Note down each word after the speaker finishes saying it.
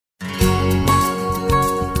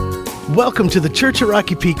Welcome to the Church at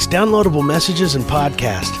Rocky Peak's downloadable messages and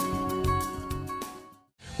podcast.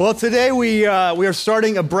 Well, today we are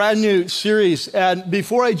starting a brand new series. And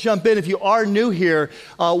before I jump in, if you are new here,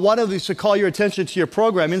 one of these to call your attention to your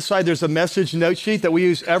program. Inside there's a message note sheet that we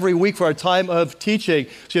use every week for our time of teaching.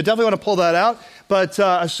 So you definitely want to pull that out. But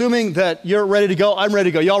assuming that you're ready to go, I'm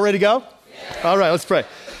ready to go. Y'all ready to go? Yeah. All right, let's pray.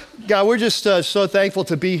 God, we're just so thankful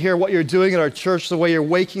to be here, what you're doing in our church, the way you're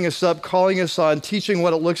waking us up, calling us on, teaching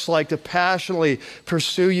what it looks like to passionately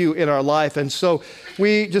pursue you in our life. And so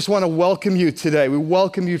we just want to welcome you today. We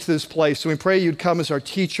welcome you to this place. And we pray you'd come as our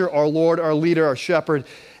teacher, our Lord, our leader, our shepherd,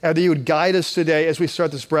 and that you would guide us today as we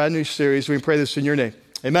start this brand new series. We pray this in your name.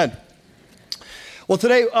 Amen. Well,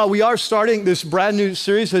 today we are starting this brand new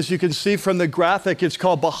series. As you can see from the graphic, it's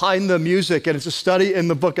called Behind the Music, and it's a study in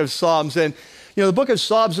the book of Psalms. And you know, the book of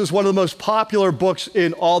Psalms is one of the most popular books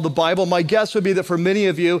in all the Bible. My guess would be that for many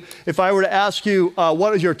of you, if I were to ask you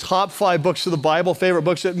what are your top 5 books of the Bible, favorite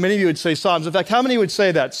books, that many of you would say Psalms. In fact, how many would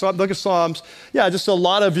say that? Book of Psalms? Yeah, just a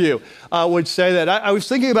lot of you would say that. I was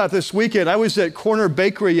thinking about this weekend. I was at Corner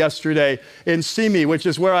Bakery yesterday in Simi, which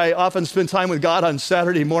is where I often spend time with God on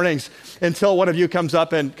Saturday mornings until one of you comes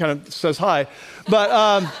up and kind of says hi.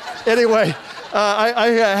 But anyway, I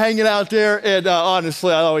hanging out there, and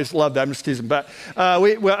honestly, I always love that. I'm just teasing, but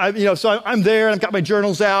so I'm there, and I've got my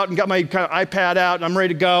journals out, and got my kind of iPad out, and I'm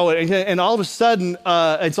ready to go, and all of a sudden,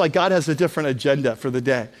 it's like God has a different agenda for the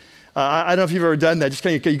day. I don't know if you've ever done that. Just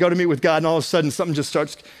kind of, you go to meet with God, and all of a sudden, something just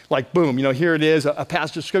starts like boom. You know, here it is, a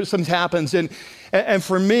passage of scripture, something happens, and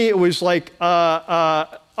for me, it was like all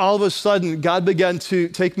of a sudden, God began to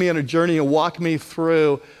take me on a journey and walk me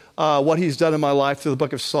through what he's done in my life through the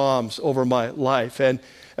book of Psalms over my life. And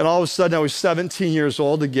all of a sudden, I was 17 years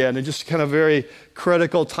old again, and just kind of very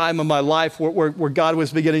critical time of my life where God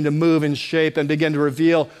was beginning to move and shape and begin to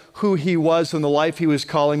reveal who he was and the life he was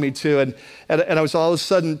calling me to. And I was all of a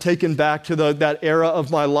sudden taken back to that era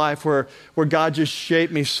of my life where God just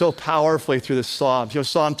shaped me so powerfully through the Psalms. You know,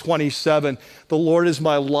 Psalm 27, the Lord is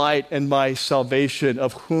my light and my salvation,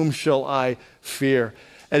 of whom shall I fear?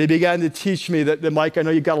 And he began to teach me that Mike, I know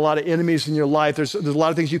you've got a lot of enemies in your life. There's a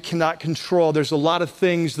lot of things you cannot control. There's a lot of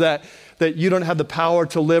things that you don't have the power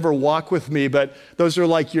to live or walk with me, but those are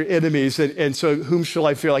like your enemies. And so whom shall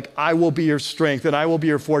I fear? Like, I will be your strength and I will be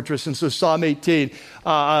your fortress. And so Psalm 18,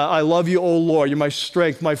 I love you, O Lord. You're my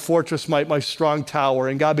strength, my fortress, my strong tower.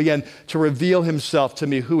 And God began to reveal himself to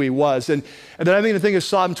me, who he was. And then I began to think of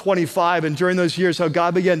Psalm 25, and during those years, how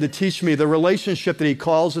God began to teach me the relationship that he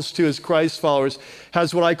calls us to as Christ followers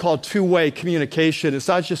has what I call two-way communication. It's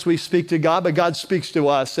not just we speak to God, but God speaks to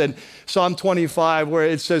us. And Psalm 25, where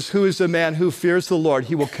it says, who is the man who fears the Lord?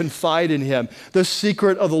 He will confide in him. The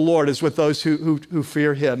secret of the Lord is with those who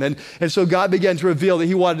fear him. And so God began to reveal that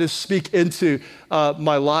he wanted to speak into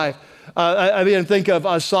my life. I began to think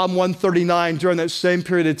of Psalm 139 during that same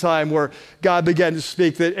period of time where God began to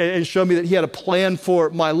speak and show me that he had a plan for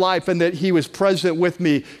my life and that he was present with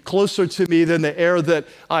me, closer to me than the air that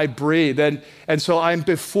I breathe. And so I'm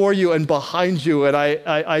before you and behind you.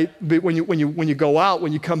 And when you go out,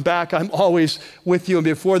 when you come back, I'm always with you. And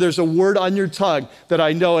before there's a word on your tongue that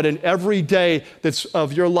I know it. And every day that's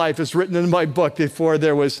of your life is written in my book before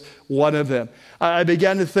there was one of them. I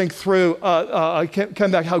began to think through,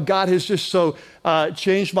 come back, how God has just so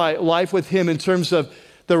changed my life with him in terms of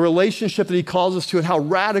the relationship that he calls us to and how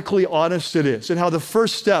radically honest it is, and how the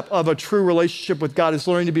first step of a true relationship with God is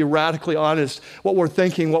learning to be radically honest, what we're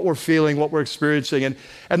thinking, what we're feeling, what we're experiencing.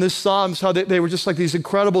 And the Psalms, how they were just like these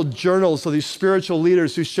incredible journals of these spiritual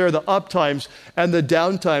leaders who share the up times and the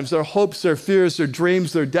down times, their hopes, their fears, their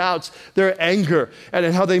dreams, their doubts, their anger,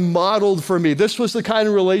 and how they modeled for me. This was the kind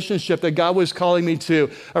of relationship that God was calling me to.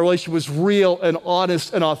 A relationship was real and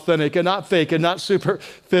honest and authentic and not fake and not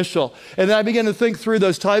superficial. And then I began to think through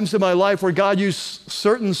those times in my life where God used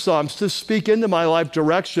certain Psalms to speak into my life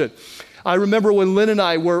direction. I remember when Lynn and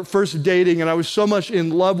I were first dating, and I was so much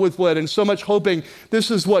in love with Lynn and so much hoping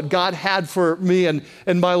this is what God had for me and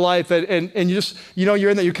my life. And you just,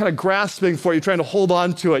 you're in that, you're kind of grasping for it. You're trying to hold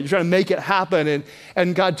on to it. You're trying to make it happen.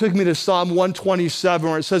 And God took me to Psalm 127,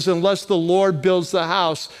 where it says, unless the Lord builds the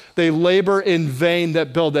house, they labor in vain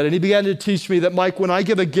that build it. And he began to teach me that, Mike, when I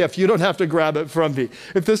give a gift, you don't have to grab it from me.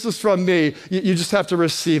 If this is from me, you just have to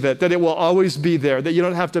receive it, that it will always be there, that you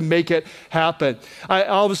don't have to make it happen.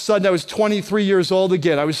 All of a sudden, I was 23 years old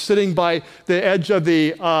again. I was sitting by the edge of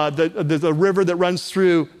the river that runs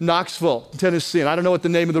through Knoxville, Tennessee. And I don't know what the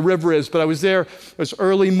name of the river is, but I was there. It was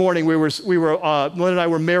early morning. Lynn and I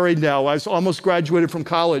were married now. I was almost graduated from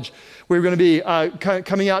college. we were going to be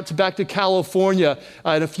coming out back to California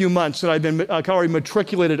in a few months, and I've been already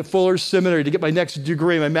matriculated at Fuller Seminary to get my next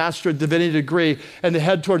degree, my Master of Divinity degree, and to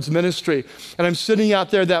head towards ministry. And I'm sitting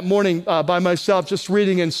out there that morning by myself, just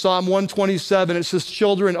reading in Psalm 127. It says,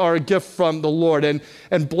 "Children are a gift from the Lord,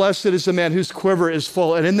 and blessed is the man whose quiver is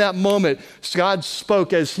full." And in that moment, God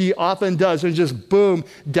spoke, as he often does, and just boom,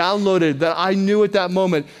 downloaded that I knew at that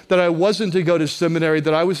moment that I wasn't to go to seminary,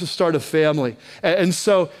 that I was to start a family. And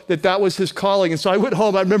so that was his calling. And so I went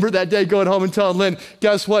home. I remember that day going home and telling Lynn,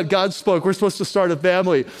 guess what? God spoke. We're supposed to start a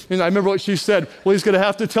family. And I remember what she said. Well, he's going to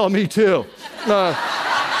have to tell me too.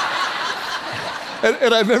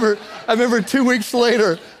 And I remember 2 weeks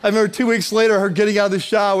later, her getting out of the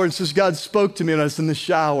shower and says, God spoke to me and I was in the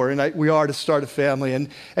shower, and we are to start a family.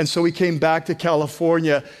 And so we came back to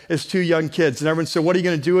California as two young kids. And everyone said, what are you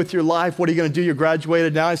going to do with your life? What are you going to do? You're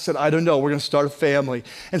graduated now. I said, I don't know. We're going to start a family.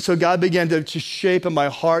 And so God began to shape in my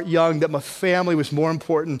heart young that my family was more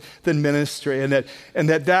important than ministry, and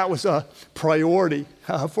that was a priority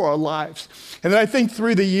for our lives. And then I think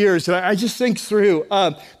through the years, and I just think through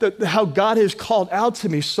how God has called out to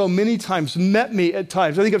me so many times, met me at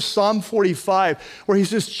times. I think of Psalm 45, where he's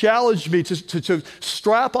just challenged me to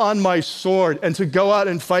strap on my sword and to go out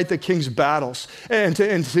and fight the king's battles, and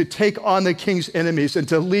to take on the king's enemies, and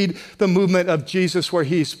to lead the movement of Jesus where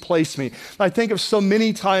he's placed me. I think of so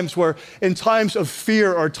many times where in times of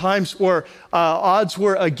fear or times where odds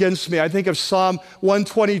were against me, I think of Psalm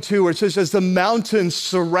 122, where it says, as the mountains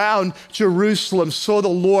surround Jerusalem, so the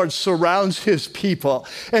Lord surrounds his people.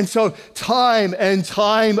 And so time and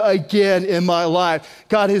time again in my life,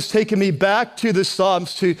 God has taken me back to the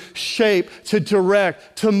Psalms to shape, to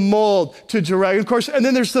direct, to mold, to direct. Of course, and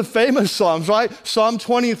then there's the famous Psalms, right? Psalm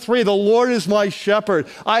 23, the Lord is my shepherd.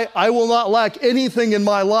 I will not lack anything in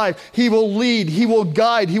my life. He will lead, he will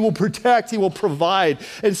guide, he will protect, he will provide.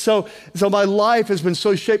 And so my life has been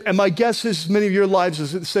so shaped, and my guess is many of your lives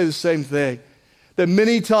say the same thing. That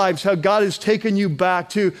many times how God has taken you back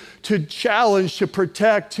to challenge, to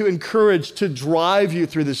protect, to encourage, to drive you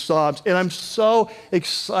through the Psalms. And I'm so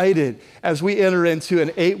excited as we enter into an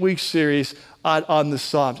 8-week series on the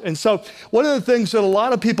Psalms. And so one of the things that a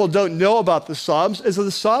lot of people don't know about the Psalms is that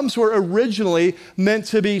the Psalms were originally meant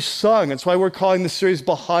to be sung. That's why we're calling the series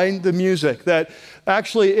Behind the Music. That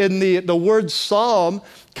actually in the word psalm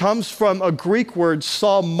comes from a Greek word,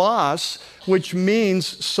 psalmos, which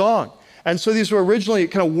means song. And so these were originally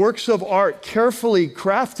kind of works of art, carefully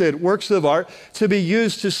crafted works of art to be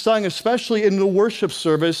used to sing, especially in the worship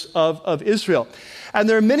service of Israel. And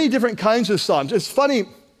there are many different kinds of psalms. It's funny,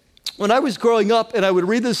 when I was growing up and I would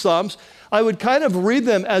read the Psalms, I would kind of read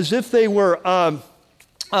them as if they were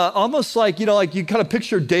almost like you kind of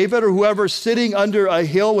picture David or whoever sitting under a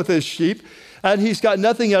hill with his sheep. And he's got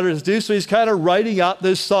nothing else to do, so he's kind of writing out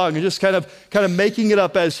this song and just kind of making it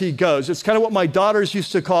up as he goes. It's kind of what my daughters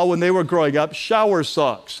used to call, when they were growing up, shower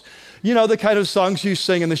songs. You know, the kind of songs you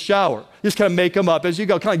sing in the shower. You just kind of make them up as you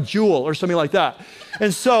go, kind of like Jewel or something like that.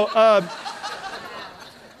 And so,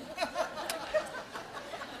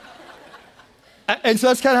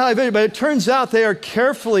 that's kind of how I vision. But it turns out they are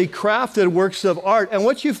carefully crafted works of art. And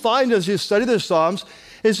what you find as you study the Psalms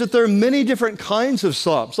is that there are many different kinds of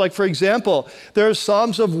psalms. Like, for example, there are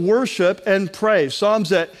psalms of worship and praise, psalms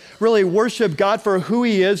that really worship God for who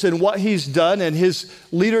he is and what he's done and his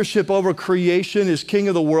leadership over creation, his king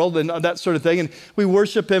of the world and that sort of thing. And we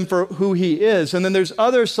worship him for who he is. And then there's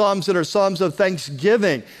other psalms that are psalms of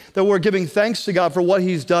thanksgiving, that we're giving thanks to God for what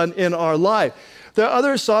he's done in our life. There are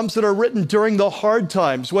other psalms that are written during the hard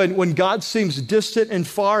times when God seems distant and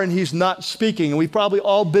far and he's not speaking. And we've probably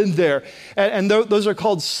all been there. And those are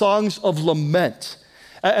called songs of lament.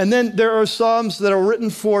 And then there are psalms that are written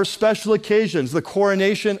for special occasions, the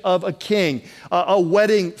coronation of a king, a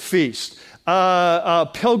wedding feast, a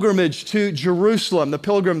pilgrimage to Jerusalem, the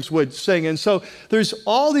pilgrims would sing. And so there's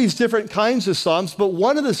all these different kinds of psalms, but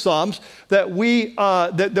one of the psalms that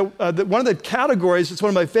one of the categories, it's one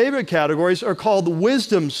of my favorite categories, are called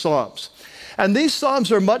wisdom psalms. And these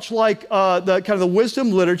psalms are much like the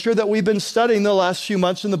wisdom literature that we've been studying the last few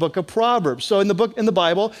months in the book of Proverbs. So in the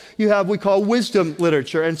Bible, you have what we call wisdom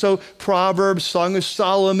literature. And so Proverbs, Song of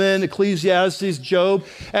Solomon, Ecclesiastes, Job,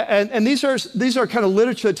 and these are kind of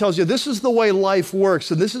literature that tells you this is the way life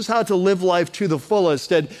works, and this is how to live life to the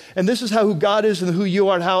fullest, and this is who God is and who you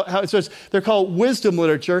are, and how so they're called wisdom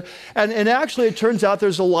literature. And actually, it turns out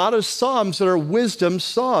there's a lot of psalms that are wisdom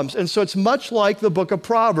psalms. And so it's much like the book of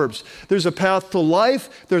Proverbs. There's a path to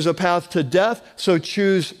life, there's a path to death, so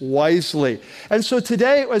choose wisely. And so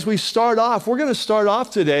today, as we start off, we're going to start off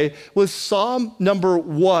today with Psalm number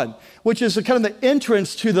 1, which is kind of the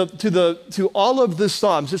entrance to all of the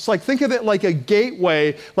Psalms. It's like, think of it like a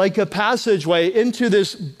gateway, like a passageway into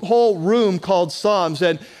this whole room called Psalms.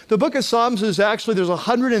 And the book of Psalms is actually, there's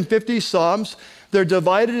 150 Psalms. They're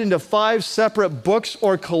divided into 5 separate books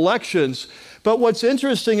or collections. But what's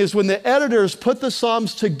interesting is when the editors put the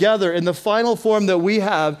Psalms together in the final form that we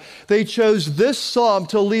have, they chose this Psalm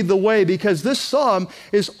to lead the way because this Psalm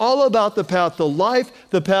is all about the path to life,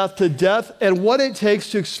 the path to death, and what it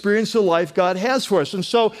takes to experience the life God has for us. And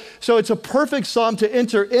so it's a perfect Psalm to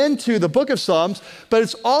enter into the book of Psalms, but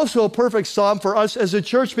it's also a perfect Psalm for us as a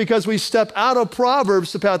church because we step out of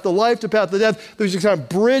Proverbs, the path to life, the path to death. There's a kind of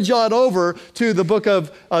bridge on over to the book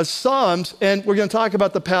of Psalms, and we're going to talk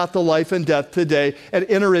about the path to life and death today and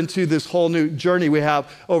enter into this whole new journey we have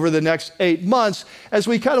over the next 8 months as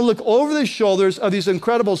we kind of look over the shoulders of these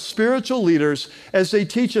incredible spiritual leaders as they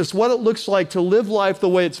teach us what it looks like to live life the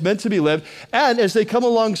way it's meant to be lived, and as they come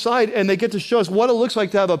alongside and they get to show us what it looks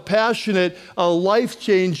like to have a passionate,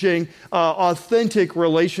 life-changing, authentic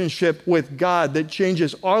relationship with God that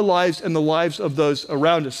changes our lives and the lives of those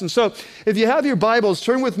around us. And so if you have your Bibles,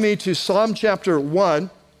 turn with me to Psalm chapter 1.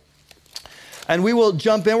 And we will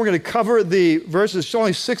jump in. We're going to cover the verses, it's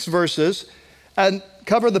only 6 verses, and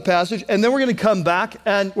cover the passage. And then we're going to come back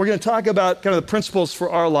and we're going to talk about kind of the principles for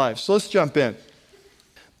our lives. So let's jump in.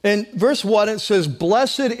 In verse 1, it says,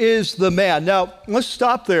 "Blessed is the man." Now, let's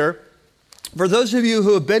stop there. For those of you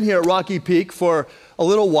who have been here at Rocky Peak for a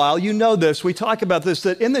little while, you know this. We talk about this,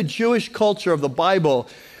 that in the Jewish culture of the Bible,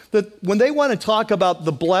 that when they want to talk about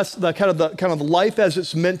the kind of life as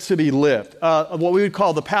it's meant to be lived, what we would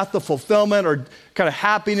call the path to fulfillment or kind of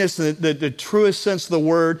happiness in the truest sense of the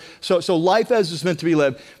word. So life as it's meant to be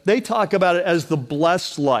lived, they talk about it as the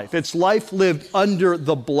blessed life. It's life lived under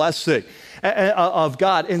the blessing of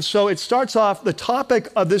God. And so it starts off, the topic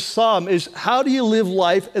of this psalm is how do you live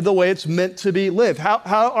life the way it's meant to be lived?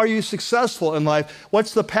 How are you successful in life?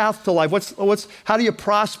 What's the path to life? How do you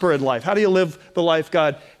prosper in life? How do you live the life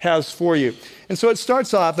God has for you? And so it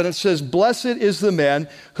starts off and it says, "Blessed is the man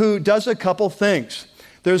who does a couple things."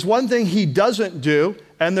 There's one thing he doesn't do,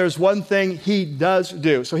 and there's one thing he does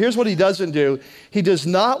do. So here's what he doesn't do. He does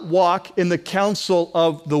not walk in the counsel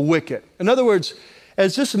of the wicked. In other words,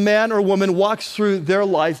 as this man or woman walks through their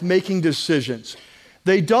life making decisions,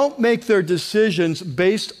 they don't make their decisions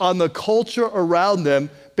based on the culture around them,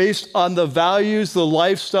 based on the values, the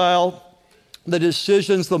lifestyle, the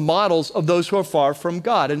decisions, the models of those who are far from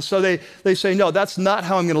God. And so they say, no, that's not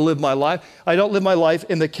how I'm going to live my life. I don't live my life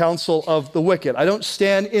in the counsel of the wicked. I don't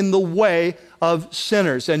stand in the way of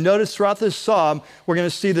sinners. And notice throughout this psalm, we're going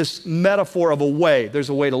to see this metaphor of a way. There's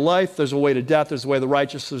a way to life, there's a way to death, there's a way to the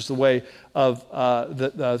righteous, there's the way of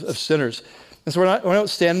sinners. And so we don't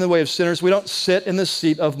stand in the way of sinners. We don't sit in the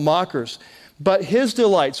seat of mockers. But his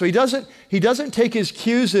delight, so he doesn't take his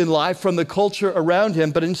cues in life from the culture around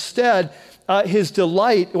him, but instead, his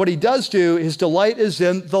delight, what he does do, his delight is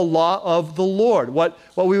in the law of the Lord, what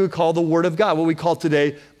we would call the Word of God, what we call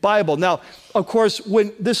today Bible. Now, of course,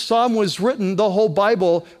 when this psalm was written, the whole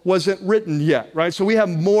Bible wasn't written yet, right? So we have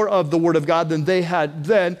more of the Word of God than they had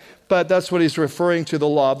then, but that's what he's referring to, the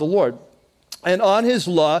law of the Lord. And on his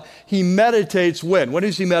law, he meditates when? When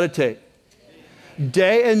does he meditate?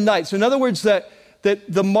 Day and night. So in other words, that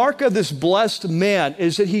the mark of this blessed man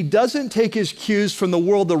is that he doesn't take his cues from the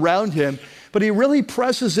world around him, but he really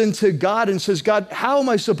presses into God and says, God, how am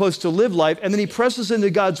I supposed to live life? And then he presses into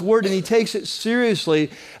God's word and he takes it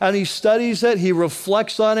seriously and he studies it, he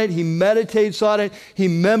reflects on it, he meditates on it, he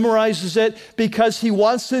memorizes it because he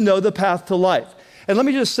wants to know the path to life. And let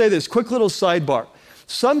me just say this, quick little sidebar.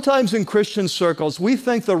 Sometimes in Christian circles, we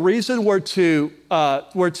think the reason we're to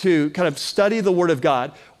kind of study the Word of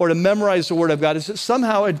God or to memorize the Word of God is that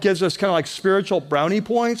somehow it gives us kind of like spiritual brownie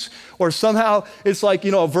points, or somehow it's like,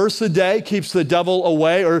 a verse a day keeps the devil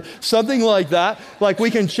away or something like that. Like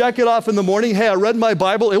we can check it off in the morning. Hey, I read my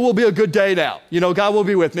Bible. It will be a good day now. God will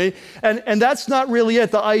be with me. And that's not really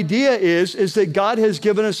it. The idea is that God has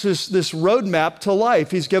given us this roadmap to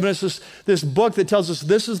life. He's given us this book that tells us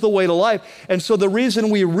this is the way to life. And so the reason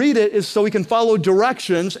we read it is so we can follow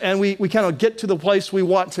directions and we kind of get to the place we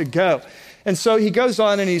want to go. And so he goes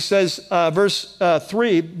on and he says, verse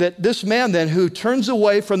 3, that this man then who turns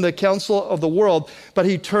away from the counsel of the world, but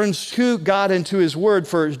he turns to God and to his word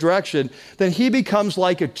for his direction, then he becomes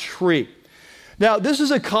like a tree. Now, this is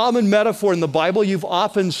a common metaphor in the Bible. You've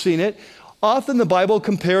often seen it. Often the Bible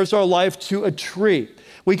compares our life to a tree.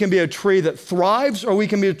 We can be a tree that thrives or we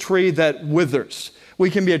can be a tree that withers. We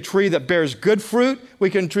can be a tree that bears good fruit. We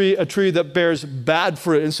can be a tree that bears bad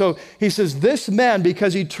fruit. And so he says, this man,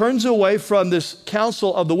 because he turns away from this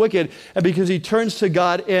counsel of the wicked, and because he turns to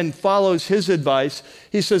God and follows his advice,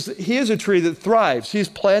 he says he is a tree that thrives. He's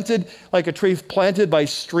planted like a tree planted by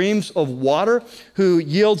streams of water, who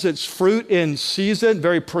yields its fruit in season,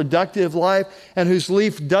 very productive life, and whose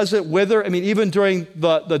leaf doesn't wither. I mean, even during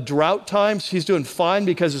the drought times, he's doing fine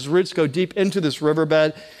because his roots go deep into this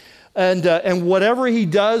riverbed. And whatever he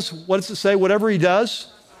does, what does it say? Whatever he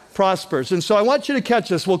does, prospers. And so I want you to catch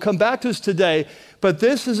this. We'll come back to this today, but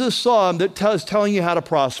this is a psalm that is telling you how to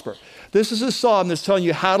prosper. This is a psalm that's telling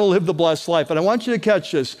you how to live the blessed life. And I want you to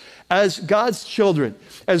catch this. As God's children,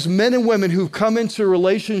 as men and women who've come into a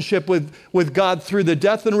relationship with God through the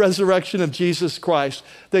death and resurrection of Jesus Christ,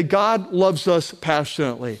 that God loves us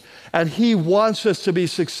passionately. And he wants us to be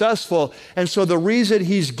successful. And so the reason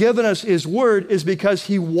he's given us his word is because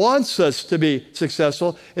he wants us to be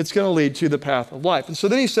successful. It's going to lead to the path of life. And so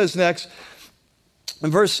then he says next, in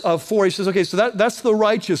verse 4, he says, okay, so that's the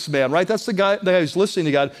righteous man, right? That's the guy who's listening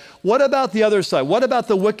to God. What about the other side? What about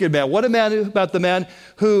the wicked man? What about the man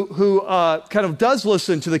who kind of does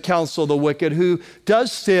listen to the counsel of the wicked, who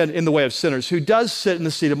does stand in the way of sinners, who does sit in the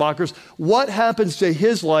seat of mockers? What happens to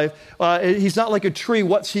his life? He's not like a tree.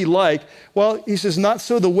 What's he like? Well, he says, not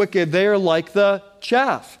so the wicked. They are like the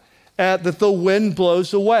chaff that the wind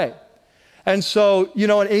blows away. And so, in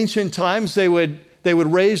ancient times, they would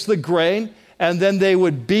raise the grain, and then they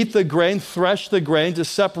would beat the grain, thresh the grain to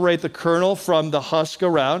separate the kernel from the husk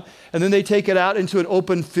around. And then they take it out into an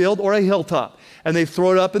open field or a hilltop. And they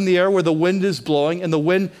throw it up in the air where the wind is blowing, and the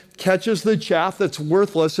wind catches the chaff that's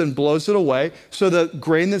worthless and blows it away, so the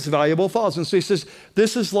grain that's valuable falls. And so he says,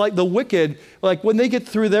 this is like the wicked, like when they get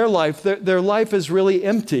through their life is really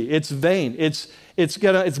empty. It's vain.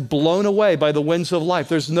 It's blown away by the winds of life.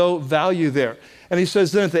 There's no value there. And he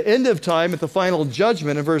says then at the end of time, at the final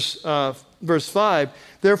judgment, in verse 5,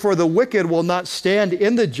 therefore the wicked will not stand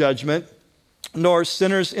in the judgment, nor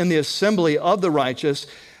sinners in the assembly of the righteous.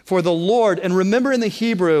 For the Lord, and remember in the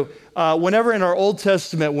Hebrew, whenever in our Old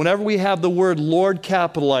Testament, whenever we have the word Lord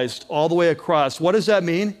capitalized all the way across, what does that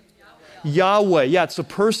mean? Yahweh. Yeah, it's a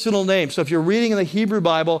personal name. So if you're reading in the Hebrew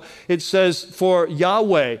Bible, it says for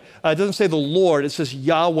Yahweh. It doesn't say the Lord. It says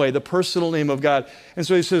Yahweh, the personal name of God. And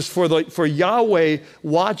so he says for Yahweh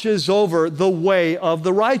watches over the way of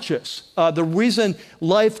the righteous. The reason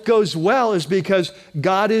life goes well is because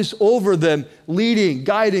God is over them, leading,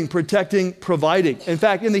 guiding, protecting, providing. In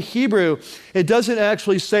fact, in the Hebrew, it doesn't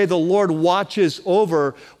actually say the Lord watches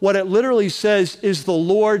over. What it literally says is the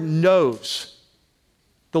Lord knows.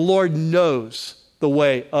 The Lord knows the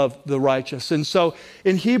way of the righteous. And so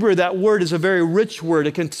in Hebrew, that word is a very rich word.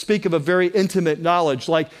 It can speak of a very intimate knowledge.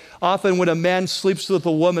 Like often when a man sleeps with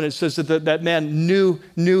a woman, it says that that man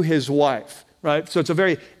knew his wife, right? So it's a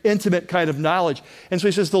very intimate kind of knowledge. And so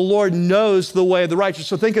he says the Lord knows the way of the righteous.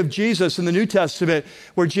 So think of Jesus in the New Testament,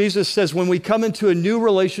 where Jesus says when we come into a new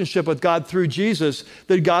relationship with God through Jesus,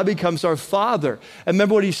 that God becomes our Father. And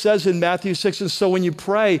remember what he says in Matthew 6, and so when you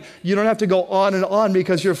pray, you don't have to go on and on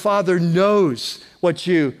because your Father knows what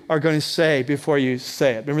you are going to say before you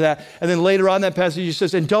say it. Remember that? And then later on that passage, he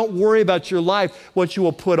says, and don't worry about your life, what you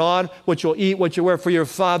will put on, what you'll eat, what you wear, for your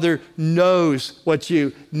Father knows what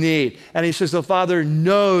you need. And he says the Father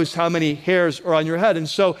knows how many hairs are on your head. And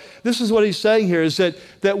so this is what he's saying here, is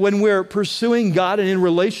that when we're pursuing God and in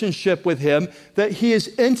relationship with him, that he is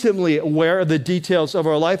intimately aware of the details of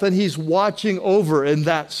our life, and he's watching over in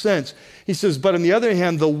that sense. He says, but on the other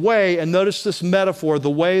hand, the way, and notice this metaphor, the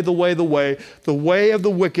way of the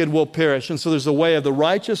wicked will perish. And so there's the way of the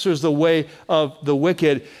righteous, there's the way of the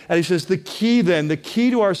wicked. And he says the key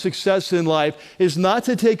to our success in life is not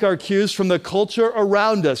to take our cues from the culture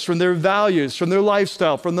around us, from their values, from their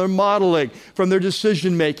lifestyle, from their modeling, from their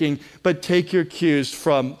decision making, but take your cues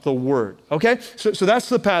from the Word. Okay? So that's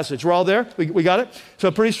the passage. We're all there? We got it?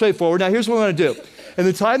 So pretty straightforward. Now here's what we want to do. In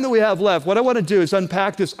the time that we have left, what I want to do is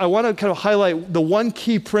unpack this. I want to kind of highlight the one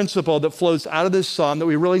key principle that flows out of this psalm that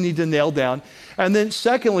we really need to nail down. And then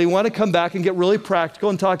secondly, we want to come back and get really practical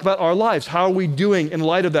and talk about our lives. How are we doing in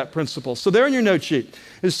light of that principle? So there in your note sheet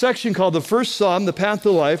is a section called the first psalm, the path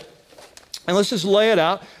to life. And let's just lay it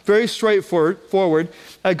out, very straightforward.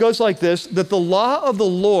 It goes like this, that the law of the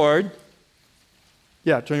Lord,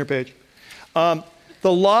 turn your page. The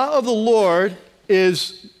law of the Lord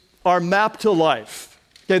is our map to life.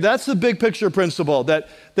 Okay, that's the big picture principle, that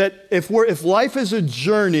if life is a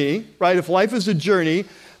journey, right? If life is a journey,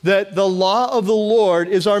 that the law of the Lord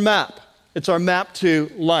is our map. It's our map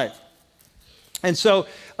to life. And so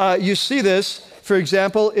you see this, for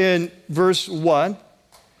example, in verse 1.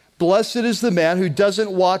 Blessed is the man who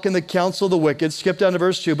doesn't walk in the counsel of the wicked. Skip down to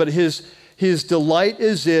verse 2. But his delight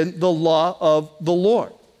is in the law of the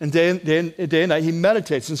Lord. And day and night he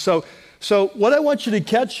meditates. And so what I want you to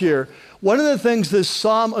catch here, one of the things this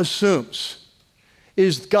psalm assumes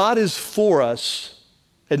is God is for us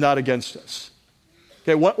and not against us.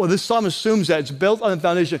 Okay, well, this psalm assumes that. It's built on the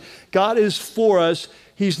foundation. God is for us.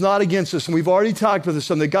 He's not against us. And we've already talked about this,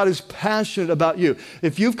 that God is passionate about you.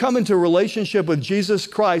 If you've come into a relationship with Jesus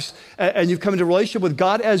Christ and you've come into a relationship with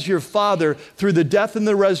God as your Father through the death and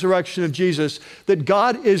the resurrection of Jesus, that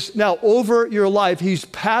God is now over your life. He's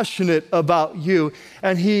passionate about you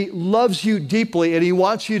and he loves you deeply and he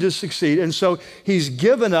wants you to succeed. And so he's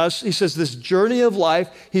given us, he says, this journey of life,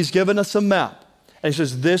 he's given us a map. And he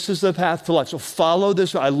says, this is the path to life. So follow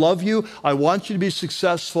this. I love you. I want you to be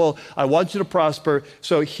successful. I want you to prosper.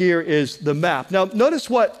 So here is the map. Now, notice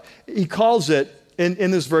what he calls it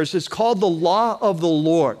in this verse. It's called the law of the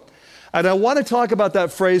Lord. And I want to talk about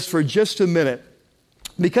that phrase for just a minute.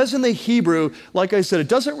 Because in the Hebrew, like I said, it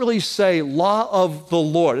doesn't really say law of the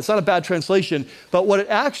Lord. It's not a bad translation. But what it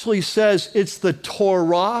actually says, it's the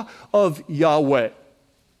Torah of Yahweh.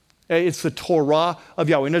 It's the Torah of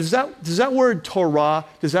Yahweh. Now, does that word Torah,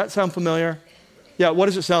 does that sound familiar? Yeah, what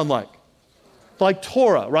does it sound like? Like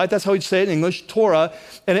Torah, right? That's how we'd say it in English, Torah.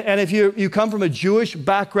 And if you come from a Jewish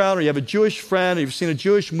background or you have a Jewish friend or you've seen a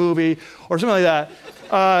Jewish movie or something like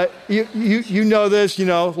that, you know this,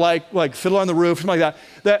 like Fiddler on the Roof, something like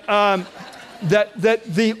that, that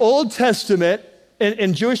the Old Testament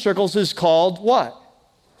in Jewish circles is called what?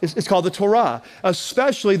 It's called the Torah,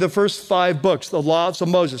 especially the first 5 books, the laws of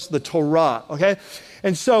Moses, the Torah, okay?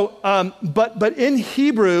 And so, but in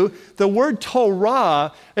Hebrew, the word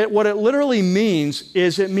Torah, what it literally means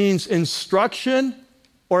is it means instruction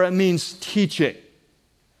or it means teaching,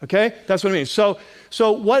 okay? That's what it means. So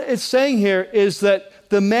what it's saying here is that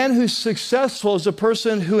the man who's successful is a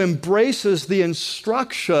person who embraces the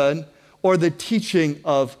instruction or the teaching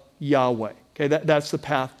of Yahweh, okay? That's the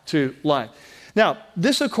path to life. Now,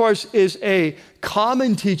 this, of course, is a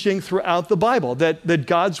common teaching throughout the Bible, that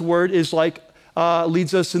God's word is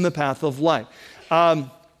leads us in the path of life. I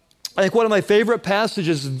think one of my favorite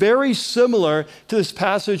passages, very similar to this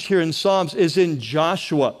passage here in Psalms, is in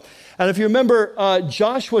Joshua. And if you remember,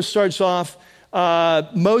 Joshua starts off,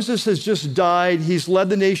 Moses has just died. He's led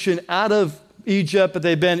the nation out of Egypt, but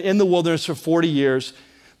they've been in the wilderness for 40 years.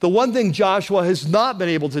 The one thing Joshua has not been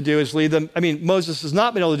able to do is Moses has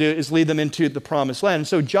not been able to do is lead them into the promised land. And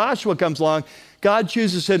so Joshua comes along, God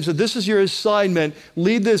chooses him, so this is your assignment,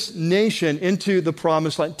 lead this nation into the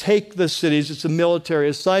promised land, take the cities, it's a military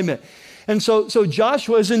assignment. And so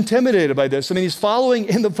Joshua is intimidated by this. He's following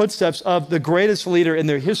in the footsteps of the greatest leader in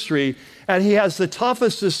their history, and he has the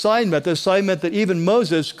toughest assignment, the assignment that even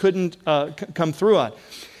Moses couldn't come through on.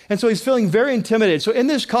 And so he's feeling very intimidated. So in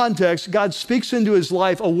this context, God speaks into his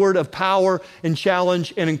life a word of power and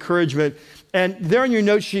challenge and encouragement. And there in your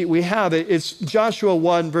note sheet, we have it. It's Joshua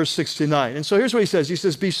 1, verse 6 to 9. And so here's what he says. He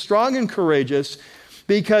says, be strong and courageous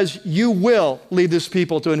because you will lead this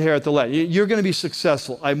people to inherit the land. You're going to be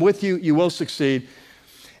successful. I'm with you. You will succeed.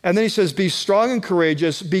 And then he says, be strong and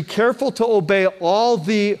courageous. Be careful to obey all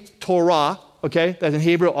the Torah, okay? That's in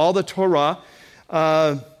Hebrew, all the Torah,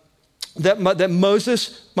 that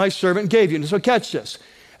Moses, my servant, gave you. And so catch this.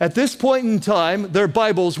 At this point in time, their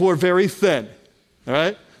Bibles were very thin, all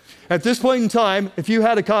right? At this point in time, if you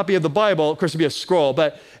had a copy of the Bible, of course it'd be a scroll,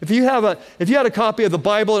 but if you had a copy of the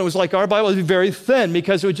Bible and it was like our Bible, it'd be very thin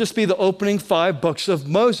because it would just be the opening 5 books of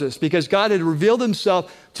Moses because God had revealed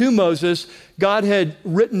himself to Moses. God had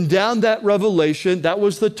written down that revelation. That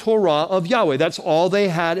was the Torah of Yahweh. That's all they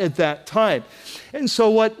had at that time. And so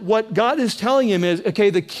what God is telling him is, okay,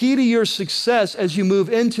 the key to your success as you move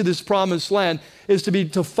into this promised land is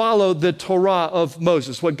to follow the Torah of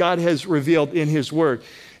Moses, what God has revealed in his word.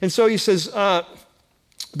 And so he says,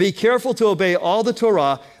 be careful to obey all the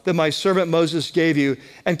Torah that my servant Moses gave you.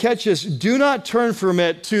 And catch this, do not turn from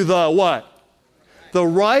it to the what? The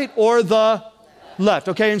right or the left.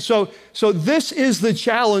 Okay, and so this is the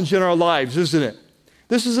challenge in our lives, isn't it?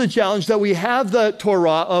 This is a challenge that we have the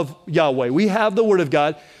Torah of Yahweh. We have the Word of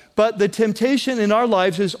God, but the temptation in our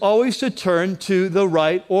lives is always to turn to the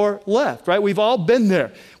right or left, right? We've all been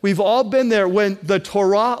there. We've all been there when the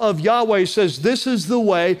Torah of Yahweh says, this is the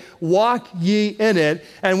way, walk ye in it.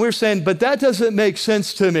 And we're saying, but that doesn't make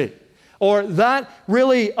sense to me. Or that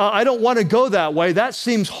really, I don't want to go that way. That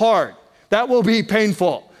seems hard. That will be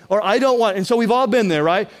painful. or I don't want. And so we've all been there,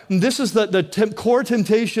 right? And this is the core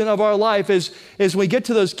temptation of our life is when we get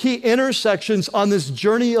to those key intersections on this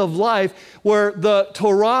journey of life where the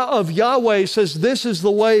Torah of Yahweh says, this is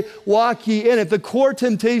the way, walk ye in it. The core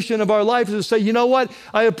temptation of our life is to say, you know what?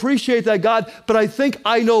 I appreciate that, God, but I think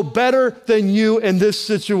I know better than you in this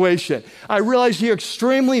situation. I realize you're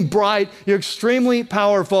extremely bright, you're extremely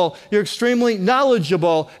powerful, you're extremely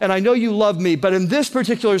knowledgeable, and I know you love me, but in this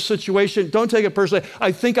particular situation, don't take it personally,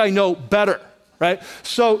 I think I know better. Right?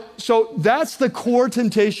 So that's the core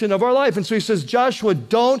temptation of our life. And so he says, Joshua,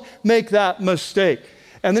 don't make that mistake.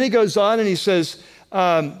 And then he goes on and he says,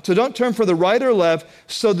 so don't turn for the right or left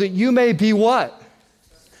so that you may be what?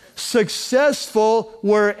 Successful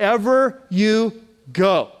wherever you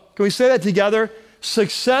go. Can we say that together?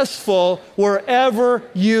 Successful wherever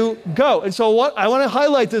you go. And so I want to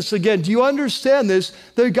highlight this again. Do you understand this?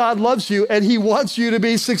 That God loves you and he wants you to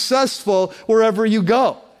be successful wherever you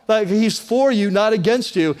go. Like he's for you, not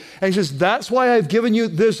against you. And he says, that's why I've given you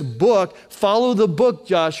this book. Follow the book,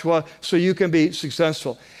 Joshua, so you can be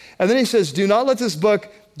successful. And then he says, do not let this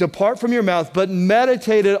book depart from your mouth, but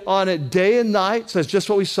meditate on it day and night. So that's just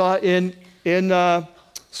what we saw in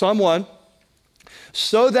Psalm 1.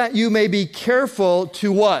 So that you may be careful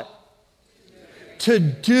to what? To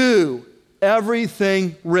do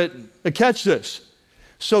everything written. Now catch this.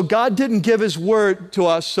 So God didn't give his word to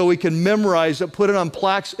us so we can memorize it, put it on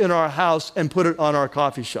plaques in our house, and put it on our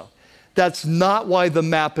coffee shop. That's not why the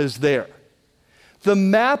map is there. The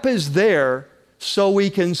map is there so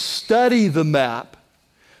we can study the map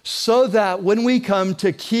so that when we come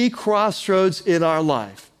to key crossroads in our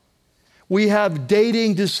life, we have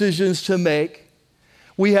dating decisions to make,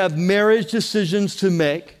 we have marriage decisions to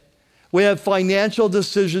make, we have financial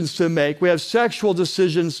decisions to make. We have sexual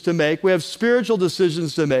decisions to make. We have spiritual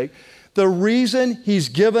decisions to make. The reason he's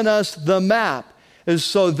given us the map is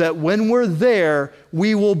so that when we're there,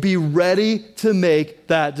 we will be ready to make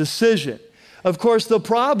that decision. Of course, the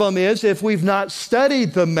problem is if we've not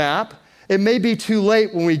studied the map, it may be too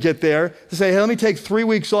late when we get there to say, hey, let me take 3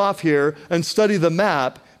 weeks off here and study the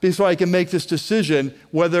map before I can make this decision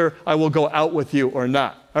whether I will go out with you or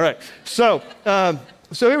not. All right,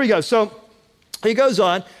 so here we go. So he goes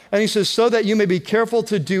on and he says, so that you may be careful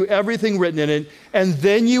to do everything written in it, and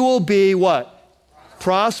then you will be what?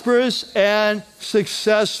 Prosperous and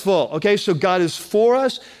successful. Okay, so God is for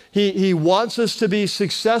us. He wants us to be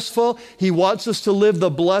successful. He wants us to live the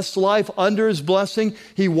blessed life under his blessing.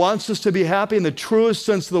 He wants us to be happy in the truest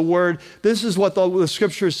sense of the word. This is what the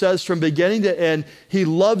scripture says from beginning to end. He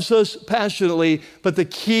loves us passionately, but the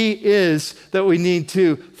key is that we need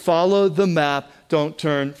to follow the map. Don't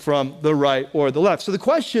turn from the right or the left. So the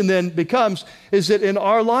question then becomes, is it in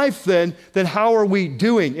our life then how are we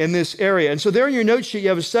doing in this area? And so there in your note sheet, you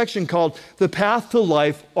have a section called The Path to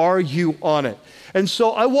Life. Are you on it? And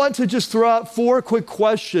so I want to just throw out 4 quick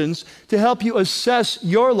questions to help you assess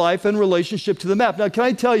your life in relationship to the map. Now, can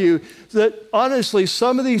I tell you that honestly,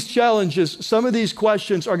 some of these challenges, some of these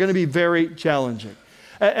questions are going to be very challenging.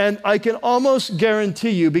 And I can almost guarantee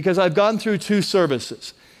you, because I've gone through 2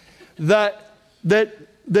 services, that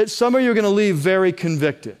some of you are going to leave very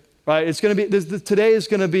convicted, right? It's going to be, today is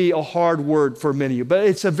going to be a hard word for many of you, but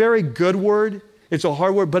it's a very good word. It's a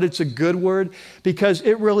hard word, but it's a good word because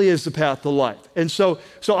it really is the path to life. And so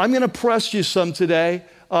I'm going to press you some today.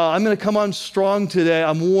 I'm going to come on strong today.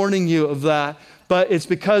 I'm warning you of that. But it's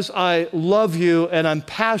because I love you and I'm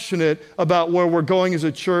passionate about where we're going as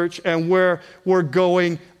a church and where we're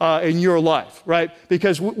going in your life, right?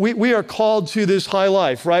 Because we are called to this high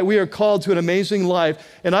life, right? We are called to an amazing life.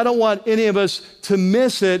 And I don't want any of us to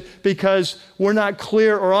miss it because we're not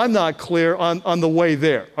clear or I'm not clear on the way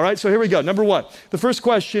there. All right, so here we go. Number 1, the first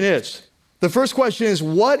question is,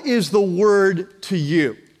 what is the word to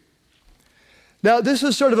you? Now, this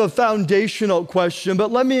is sort of a foundational question,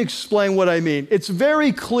 but let me explain what I mean. It's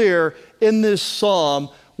very clear in this psalm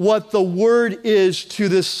what the word is to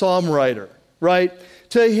this psalm writer, right?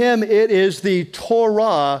 To him, it is the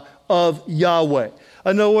Torah of Yahweh.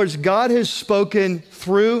 In other words, God has spoken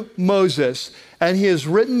through Moses, and he has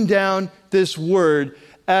written down this word,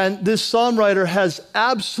 and this psalm writer has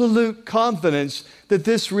absolute confidence that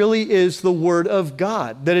this really is the word of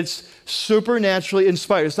God, that it's supernaturally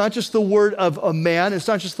inspired. It's not just the word of a man. It's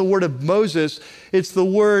not just the word of Moses. It's the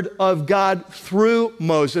word of God through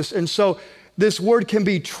Moses. And so this word can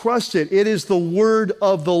be trusted. It is the word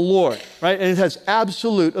of the Lord, right? And it has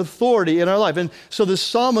absolute authority in our life. And so the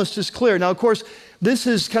psalmist is clear. Now, of course, this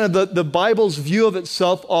is kind of the Bible's view of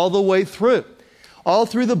itself all the way through. All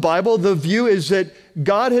through the Bible, the view is that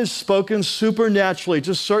God has spoken supernaturally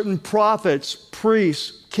to certain prophets,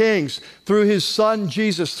 priests, kings, through his son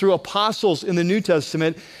Jesus, through apostles in the New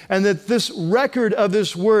Testament, and that this record of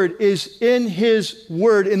this word is in his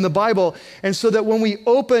word in the Bible. And so that when we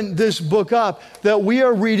open this book up, that we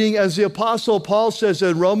are reading, as the apostle Paul says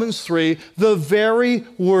in Romans 3, the very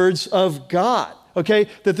words of God. Okay,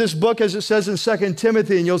 that this book, as it says in 2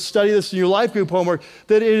 Timothy, and you'll study this in your life group homework,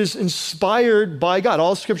 that it is inspired by God.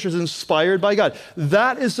 All scripture is inspired by God.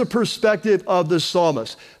 That is the perspective of the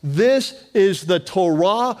psalmist. This is the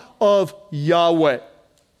Torah of Yahweh.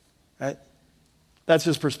 Right? That's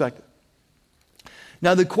his perspective.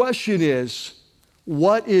 Now the question is,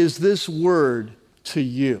 what is this word to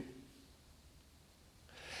you?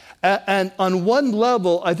 And on one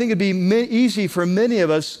level, I think it'd be easy for many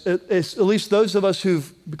of us, at least those of us who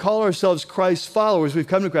call ourselves Christ's followers, we've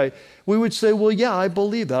come to Christ, we would say, well, yeah, I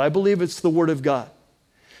believe that. I believe it's the Word of God.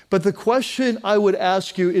 But the question I would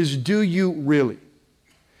ask you is, do you really?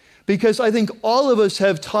 Because I think all of us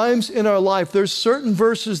have times in our life, there's certain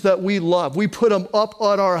verses that we love. We put them up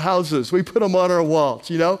on our houses. We put them on our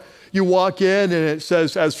walls, you know? You walk in and it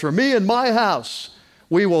says, as for me and my house,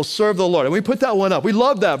 we will serve the Lord. And we put that one up. We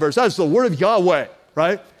love that verse. That's the word of Yahweh,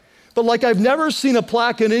 right? But like I've never seen a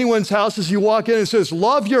plaque in anyone's house as you walk in and says,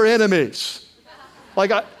 love your enemies.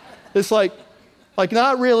 It's like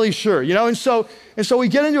not really sure, you know? And so we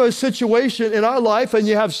get into a situation in our life and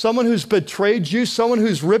you have someone who's betrayed you, someone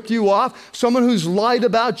who's ripped you off, someone who's lied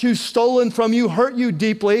about you, stolen from you, hurt you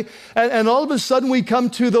deeply. And all of a sudden we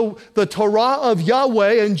come to the Torah of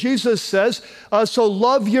Yahweh, and Jesus says, so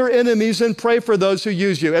love your enemies and pray for those who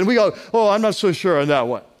use you. And we go, oh, I'm not so sure on that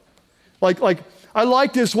one. Like I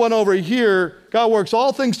like this one over here. God works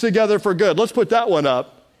all things together for good. Let's put that one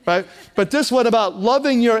up. Right? But this one about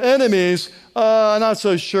loving your enemies, not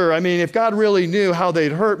so sure. I mean, if God really knew how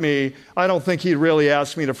they'd hurt me, I don't think he'd really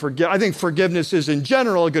ask me to forgive. I think forgiveness is in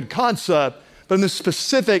general a good concept, but in this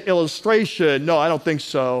specific illustration, no, I don't think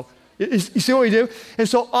so. You see what we do? And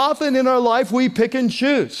so often in our life, we pick and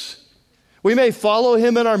choose. We may follow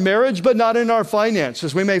him in our marriage, but not in our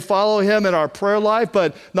finances. We may follow him in our prayer life,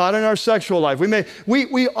 but not in our sexual life.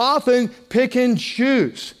 We often pick and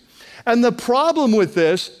choose. And the problem with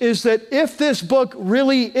this is that if this book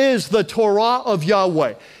really is the Torah of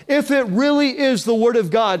Yahweh, if it really is the Word of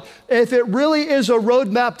God, if it really is a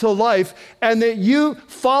roadmap to life, and that you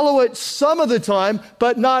follow it some of the time,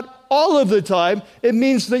 but not all of the time, it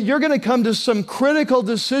means that you're going to come to some critical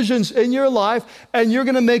decisions in your life, and you're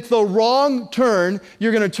going to make the wrong turn.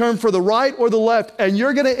 You're going to turn for the right or the left, and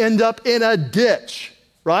you're going to end up in a ditch.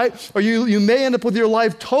 Right? Or you may end up with your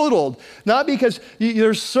life totaled, not because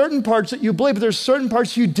there's certain parts that you believe, but there's certain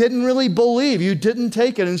parts you didn't really believe, you didn't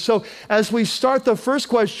take it. And so as we start, the first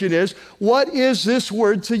question is, what is this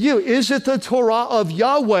word to you? Is it the Torah of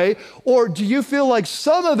Yahweh, or do you feel like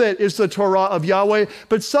some of it is the Torah of Yahweh,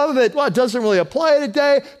 but some of it, well, it doesn't really apply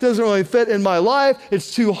today, doesn't really fit in my life,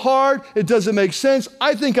 it's too hard, it doesn't make sense,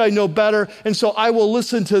 I think I know better, and so I will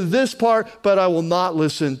listen to this part, but I will not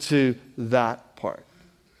listen to that part.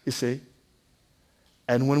 You see?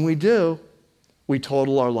 And when we do, we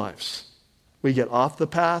total our lives. We get off the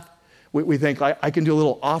path. We think, I can do a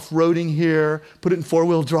little off-roading here, put it in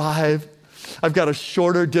four-wheel drive. I've got a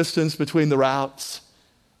shorter distance between the routes.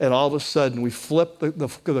 And all of a sudden, we flip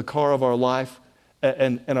the car of our life,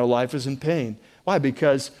 and our life is in pain. Why?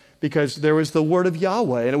 Because there was the word of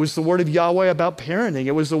Yahweh, and it was the word of Yahweh about parenting.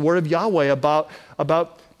 It was the word of Yahweh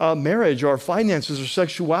about marriage or finances or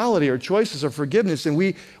sexuality or choices or forgiveness, and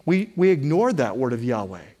we ignored that word of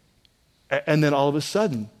Yahweh. And then all of a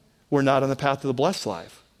sudden, we're not on the path of the blessed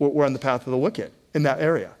life. We're on the path of the wicked in that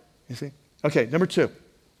area, you see? Okay, number two.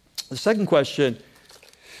 The second question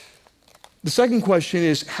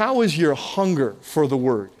is, how is your hunger for the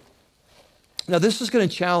word? Now, this is going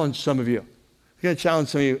to challenge some of you. It's going to challenge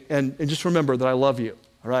some of you, and just remember that I love you,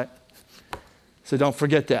 all right? So don't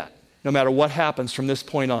forget that. No matter what happens from this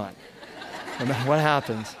point on, no matter what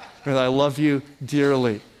happens, I love you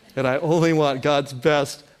dearly, and I only want God's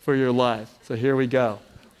best for your life. So here we go.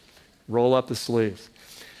 Roll up the sleeves.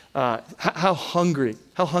 How hungry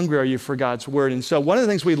are you for God's word? And so one of the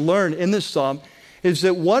things we learn in this psalm is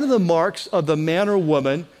that one of the marks of the man or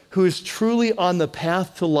woman who is truly on the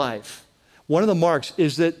path to life, one of the marks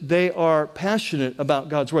is that they are passionate about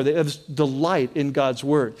God's word. They have delight in God's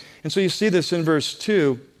word. And so you see this in verse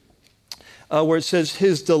 2, where it says,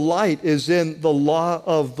 his delight is in the law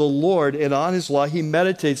of the Lord, and on his law he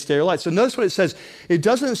meditates day or night. So notice what it says. It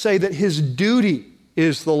doesn't say that his duty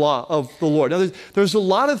is the law of the Lord. Now, there's a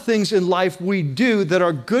lot of things in life we do that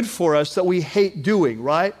are good for us that we hate doing,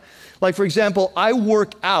 right? Like, for example, I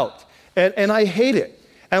work out, and I hate it.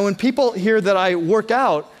 And when people hear that I work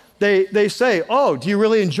out, they say, oh, do you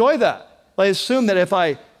really enjoy that? I assume that if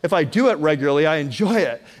I do it regularly, I enjoy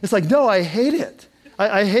it. It's like, no, I hate it.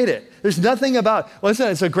 I hate it. There's nothing about, listen,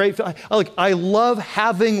 it's a great, look, I love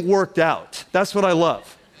having worked out. That's what I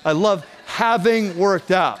love. I love having worked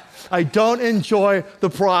out. I don't enjoy the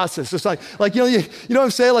process. It's like you know what I'm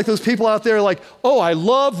saying? Like those people out there like, oh, I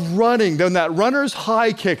love running. Then that runner's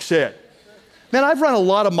high kicks in. Man, I've run a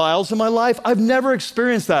lot of miles in my life. I've never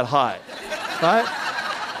experienced that high, right?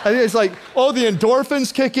 I think it's like, oh, the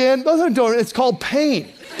endorphins kick in. Those endorphins, it's called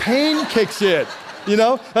pain. Pain kicks in. You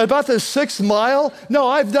know, about the 6th mile, no,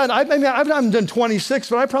 I've not done 26,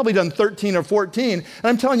 but I've probably done 13 or 14. And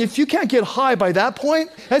I'm telling you, if you can't get high by that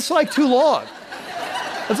point, that's like too long.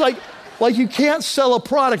 It's like you can't sell a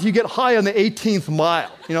product, you get high on the 18th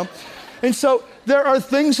mile, you know? And so there are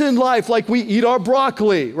things in life, like we eat our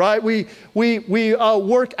broccoli, right? We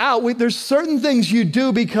work out. There's certain things you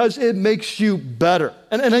do because it makes you better.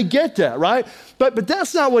 And I get that, right? But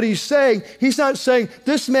that's not what he's saying. He's not saying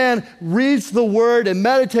this man reads the word and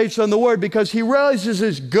meditates on the word because he realizes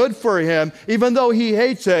it's good for him, even though he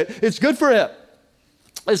hates it. It's good for him.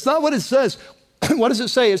 It's not what it says. What does it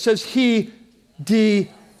say? It says he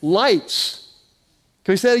delights.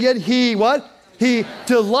 Can we say it again? He what? He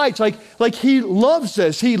delights, like he loves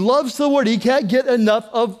this. He loves the word. He can't get enough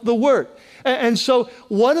of the word. And so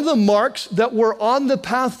one of the marks that we're on the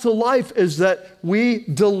path to life is that we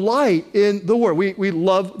delight in the word. We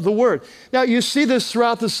love the word. Now, you see this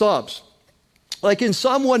throughout the Psalms. Like in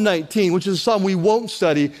Psalm 119, which is a psalm we won't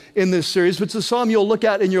study in this series, but it's a psalm you'll look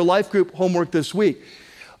at in your life group homework this week.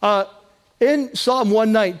 In Psalm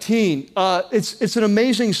 119, it's an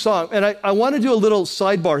amazing psalm. And I want to do a little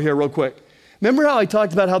sidebar here real quick. Remember how I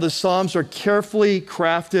talked about how the Psalms are carefully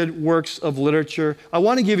crafted works of literature? I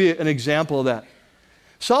want to give you an example of that.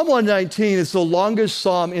 Psalm 119 is the longest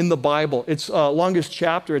psalm in the Bible. It's longest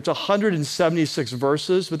chapter. It's 176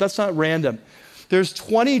 verses, but that's not random. There's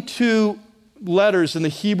 22 letters in the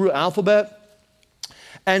Hebrew alphabet.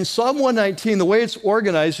 And Psalm 119, the way it's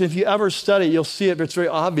organized, if you ever study it, you'll see it, but it's very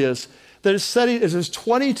obvious, that there's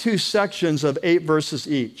 22 sections of 8 verses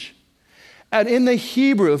each. And in the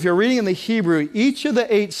Hebrew, if you're reading in the Hebrew, each of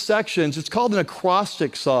the 8 sections, it's called an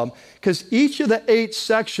acrostic psalm, because each of the 8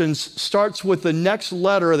 sections starts with the next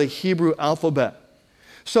letter of the Hebrew alphabet.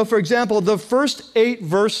 So for example, the first 8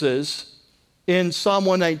 verses in Psalm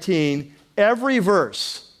 119, every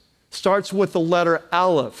verse starts with the letter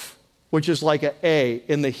Aleph, which is like an A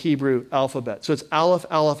in the Hebrew alphabet. So it's Aleph,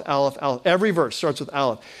 Aleph, Aleph, Aleph. Every verse starts with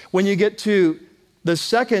Aleph. When you get to the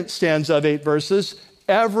second stanza of 8 verses,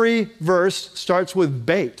 every verse starts with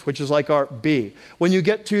Beit, which is like our B. When you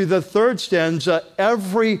get to the third stanza,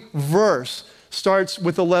 every verse starts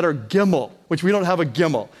with the letter Gimel, which we don't have a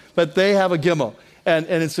Gimel, but they have a Gimel. And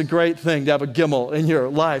it's a great thing to have a Gimel in your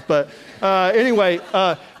life. But anyway,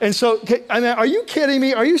 and so, I mean, are you kidding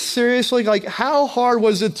me? Are you seriously, like, how hard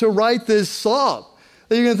was it to write this psalm?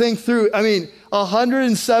 That you're going to think through,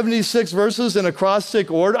 176 verses in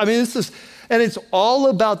acrostic order? I mean, this is... And it's all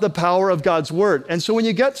about the power of God's word. And so when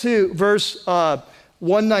you get to verse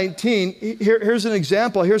 119, here's an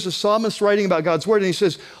example. Here's a psalmist writing about God's word, and he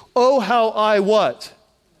says, oh, how I what?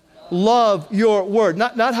 Love your word.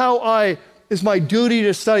 Not how is my duty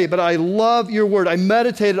to study, but I love your word. I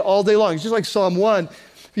meditate it all day long. It's just like Psalm 1.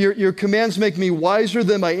 Your commands make me wiser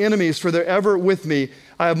than my enemies, for they're ever with me.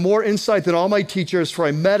 I have more insight than all my teachers, for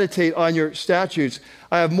I meditate on your statutes.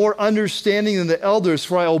 I have more understanding than the elders,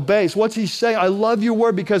 for I obey. So what's he saying? I love your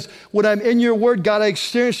word because when I'm in your word, God, I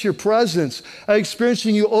experience your presence. I experience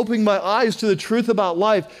you opening my eyes to the truth about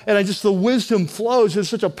life. And the wisdom flows. It's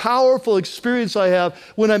such a powerful experience I have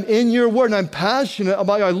when I'm in your word. And I'm passionate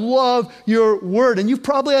about it. I love your word. And you've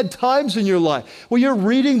probably had times in your life where you're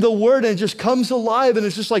reading the word and it just comes alive. And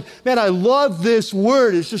it's just like, man, I love this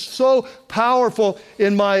word. It's just so powerful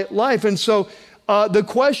in my life. And so, the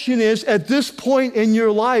question is, at this point in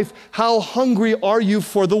your life, how hungry are you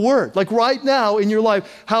for the word? Like right now in your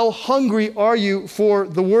life, how hungry are you for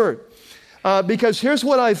the word? Because here's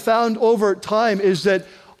what I found over time is that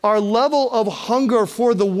our level of hunger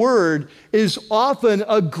for the word is often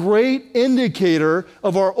a great indicator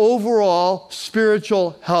of our overall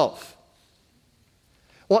spiritual health.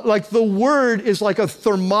 Like the word is like a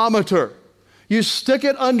thermometer. You stick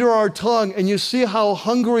it under our tongue and you see how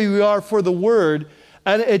hungry we are for the word,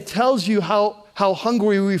 and it tells you how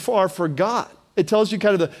hungry we are for God. it tells you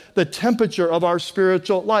kind of the temperature of our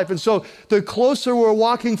spiritual life. And so the closer we're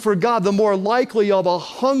walking for God, the more likely you'll have a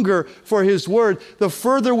hunger for his word. The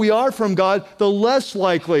further we are from God, the less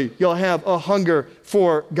likely you'll have a hunger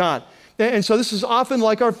for God. And so this is often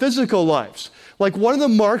like our physical lives. Like one of the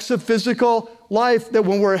marks of physical life that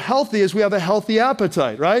when we're healthy is we have a healthy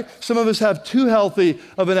appetite, right? Some of us have too healthy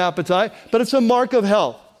of an appetite, but it's a mark of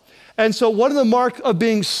health. And so one of the marks of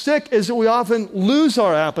being sick is that we often lose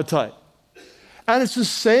our appetite. And it's the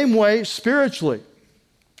same way spiritually,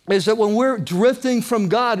 is that when we're drifting from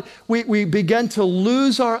God, we begin to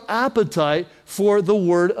lose our appetite for the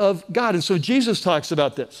Word of God. And so Jesus talks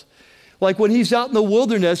about this. Like when he's out in the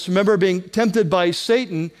wilderness, remember being tempted by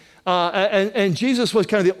Satan, and Jesus was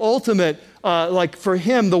kind of the ultimate, like for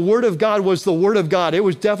him, the Word of God was the Word of God. It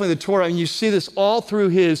was definitely the Torah, and you see this all through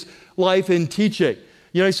his life and teaching.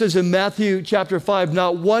 You know, he says in Matthew chapter 5,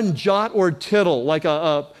 not one jot or tittle, like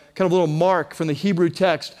a kind of little mark from the Hebrew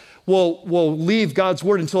text, will leave God's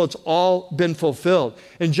word until it's all been fulfilled.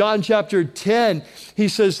 In John chapter 10, he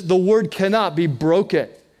says the word cannot be broken.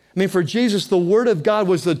 I mean, for Jesus, the word of God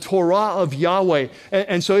was the Torah of Yahweh.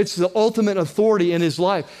 And so it's the ultimate authority in his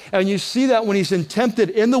life. And you see that when he's tempted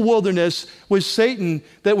in the wilderness with Satan,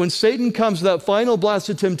 that when Satan comes to that final blast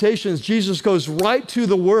of temptations, Jesus goes right to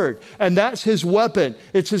the word. And that's his weapon.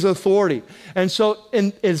 It's his authority. And so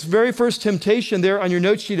in his very first temptation there on your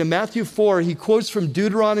note sheet in Matthew 4, he quotes from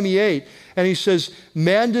Deuteronomy 8. And he says,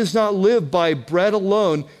 man does not live by bread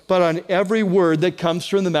alone, but on every word that comes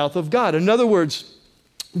from the mouth of God. In other words,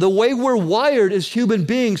 the way we're wired as human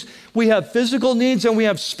beings, we have physical needs and we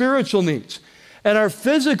have spiritual needs. And our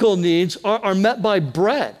physical needs are met by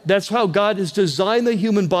bread. That's how God has designed the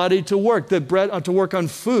human body to work, the bread to work on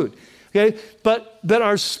food. Okay? But that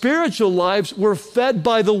our spiritual lives were fed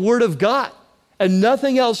by the Word of God. And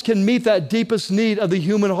nothing else can meet that deepest need of the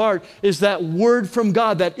human heart is that word from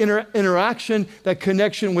God, that interaction, that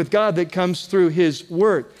connection with God that comes through his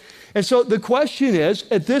word. And so the question is,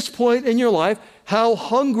 at this point in your life, how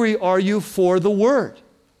hungry are you for the word?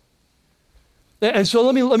 And so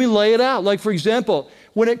let me lay it out. Like, for example,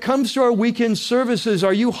 when it comes to our weekend services,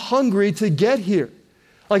 are you hungry to get here?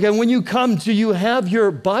 Like, and when you come, do you have your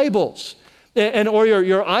Bibles or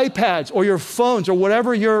your iPads or your phones or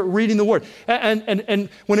whatever you're reading the word? And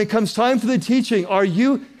when it comes time for the teaching, are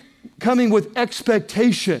you coming with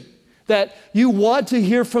expectation that you want to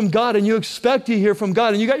hear from God and you expect to hear from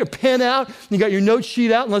God, and you got your pen out, and you got your note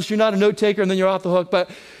sheet out, unless you're not a note taker and then you're off the hook, but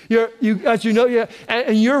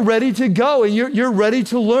and you're ready to go, and you're ready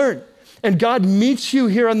to learn. And God meets you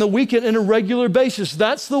here on the weekend on a regular basis.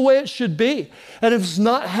 That's the way it should be. And if it's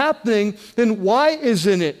not happening, then why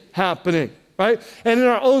isn't it happening? Right? And in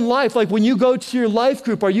our own life, like when you go to your life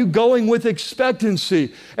group, are you going with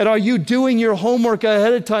expectancy? And are you doing your homework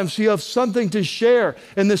ahead of time so you have something to share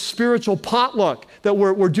in this spiritual potluck that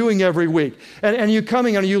we're doing every week? And you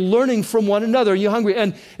coming, and are you learning from one another? Are you hungry?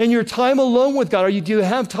 And in your time alone with God, do you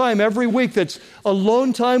have time every week that's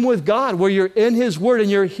alone time with God where you're in his word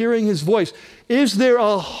and you're hearing his voice? Is there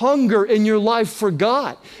a hunger in your life for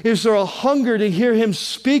God? Is there a hunger to hear him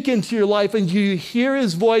speak into your life, and do you hear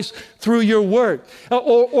his voice through your word?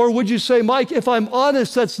 Or would you say, Mike, if I'm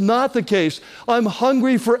honest, that's not the case. I'm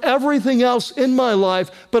hungry for everything else in my life,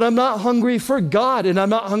 but I'm not hungry for God, and I'm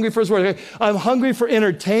not hungry for his word. I'm hungry for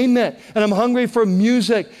entertainment, and I'm hungry for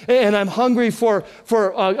music, and I'm hungry for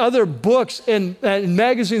other books and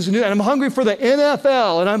magazines, and I'm hungry for the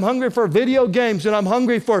NFL, and I'm hungry for video games, and I'm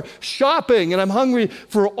hungry for shopping, and I'm hungry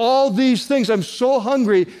for all these things. I'm so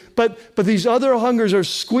hungry, but these other hungers are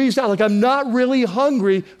squeezed out. Like I'm not really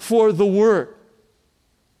hungry for the word.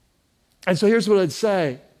 And so here's what I'd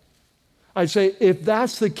say. I'd say if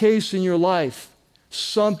that's the case in your life,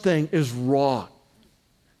 something is wrong.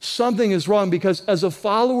 Something is wrong, because as a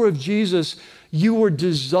follower of Jesus, you were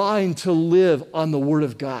designed to live on the Word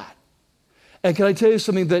of God. And can I tell you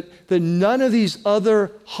something, that none of these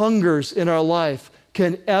other hungers in our life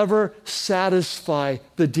can ever satisfy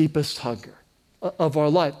the deepest hunger of our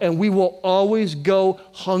life. And we will always go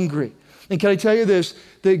hungry. And can I tell you this,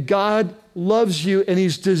 that God loves you, and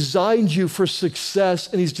he's designed you for success,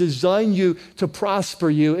 and he's designed you to prosper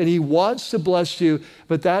you, and he wants to bless you,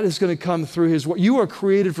 but that is going to come through his word. You are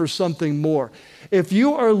created for something more. If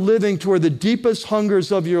you are living to where the deepest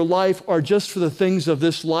hungers of your life are just for the things of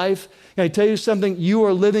this life, can I tell you something? You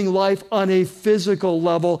are living life on a physical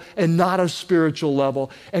level and not a spiritual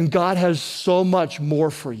level. And God has so much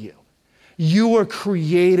more for you. You were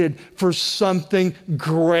created for something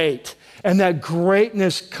great. And that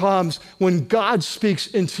greatness comes when God speaks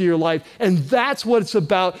into your life. And that's what it's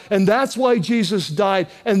about. And that's why Jesus died.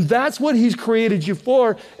 And that's what he's created you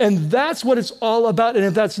for. And that's what it's all about. And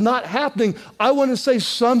if that's not happening, I want to say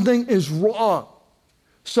something is wrong.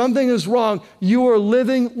 Something is wrong. You are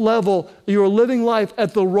living life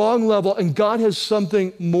at the wrong level, and God has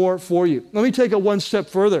something more for you. Let me take it one step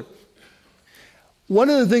further.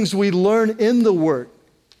 One of the things we learn in the Word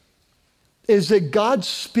is that God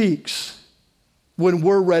speaks when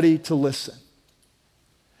we're ready to listen.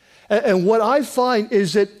 And what I find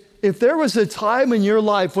is that if there was a time in your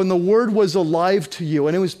life when the Word was alive to you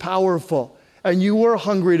and it was powerful and you were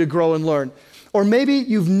hungry to grow and learn, or maybe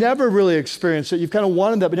you've never really experienced it, you've kind of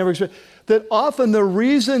wanted that but never experienced it, that often the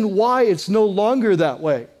reason why it's no longer that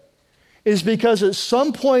way is because at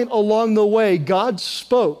some point along the way, God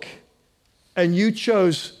spoke and you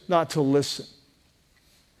chose not to listen.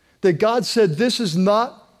 That God said, this is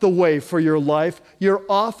not the way for your life. You're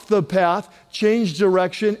off the path, change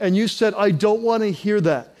direction, and you said, I don't want to hear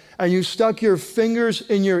that. And you stuck your fingers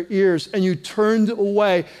in your ears and you turned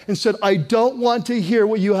away and said, I don't want to hear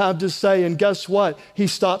what you have to say. And guess what? He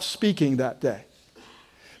stopped speaking that day.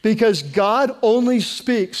 Because God only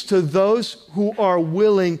speaks to those who are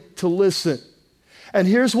willing to listen. And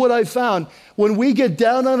here's what I found. When we get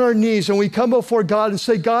down on our knees and we come before God and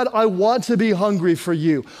say, God, I want to be hungry for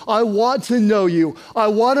you. I want to know you. I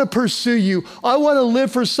want to pursue you. I want to live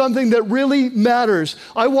for something that really matters.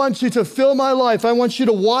 I want you to fill my life. I want you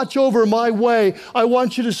to watch over my way. I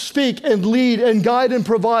want you to speak and lead and guide and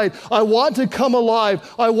provide. I want to come alive.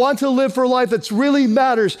 I want to live for life that really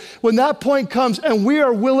matters. When that point comes and we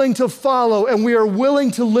are willing to follow and we are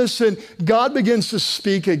willing to listen, God begins to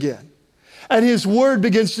speak again. And his word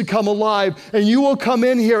begins to come alive. And you will come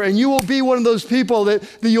in here and you will be one of those people that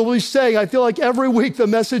you'll be saying, I feel like every week the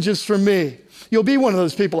message is for me. You'll be one of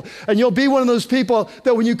those people. And you'll be one of those people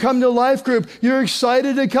that when you come to Life Group, you're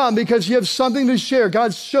excited to come because you have something to share.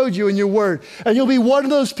 God showed you in your word. And you'll be one of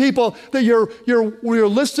those people that you're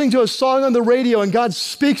listening to a song on the radio and God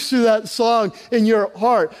speaks through that song in your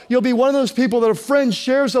heart. You'll be one of those people that a friend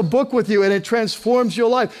shares a book with you and it transforms your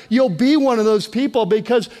life. You'll be one of those people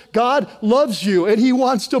because God loves you and he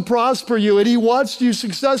wants to prosper you and he wants you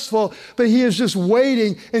successful, but he is just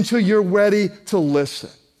waiting until you're ready to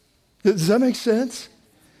listen. Does that make sense?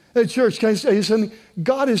 Hey, church, can I say something?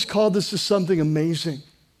 God has called us to something amazing.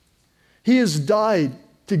 He has died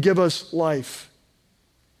to give us life.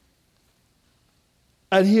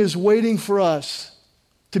 And he is waiting for us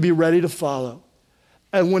to be ready to follow.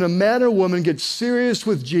 And when a man or woman gets serious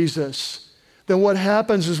with Jesus, then what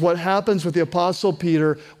happens is what happens with the Apostle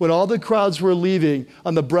Peter when all the crowds were leaving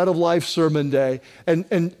on the Bread of Life sermon day.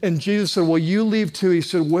 And Jesus said, well, you leave too. He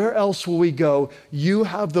said, where else will we go? You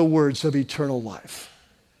have the words of eternal life.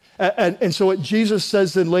 And so what Jesus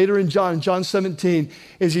says then later in John 17,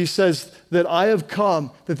 is he says that I have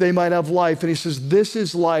come that they might have life. And he says, this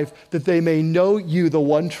is life, that they may know you, the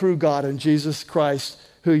one true God, and Jesus Christ,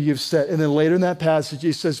 who you've sent. And then later in that passage,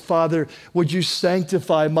 he says, Father, would you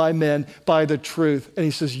sanctify my men by the truth? And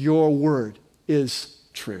he says, your word is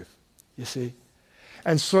truth, you see?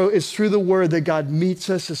 And so it's through the word that God meets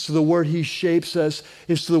us. It's through the word he shapes us.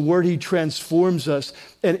 It's through the word he transforms us.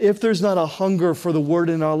 And if there's not a hunger for the word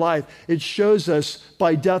in our life, it shows us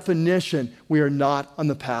by definition, we are not on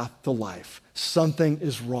the path to life. Something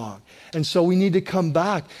is wrong. And so we need to come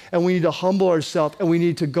back and we need to humble ourselves and we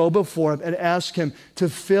need to go before him and ask him to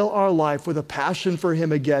fill our life with a passion for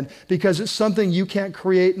him again, because it's something you can't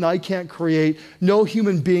create and I can't create. No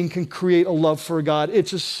human being can create a love for God.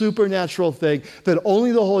 It's a supernatural thing that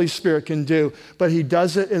only the Holy Spirit can do, but he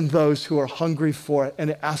does it in those who are hungry for it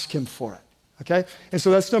and ask him for it. Okay? And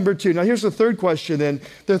so that's number 2. Now here's the third question then.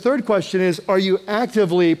 The third question is, are you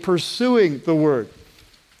actively pursuing the word?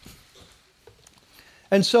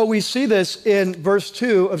 And so we see this in verse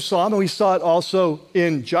 2 of Psalm, and we saw it also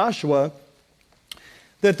in Joshua,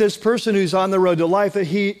 that this person who's on the road to life, that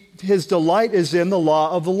his delight is in the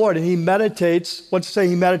law of the Lord. And he meditates, what's it say?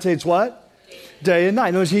 He meditates what? Day and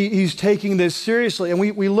night. Notice he's taking this seriously. And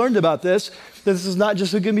we learned about this, that this is not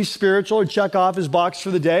just going to be spiritual or check off his box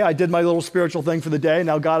for the day. I did my little spiritual thing for the day,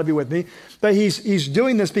 now God will be with me. But he's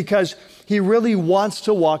doing this because he really wants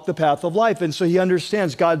to walk the path of life. And so he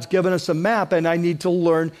understands God's given us a map, and I need to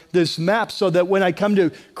learn this map so that when I come to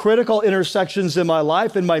critical intersections in my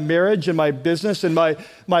life, in my marriage, in my business, in my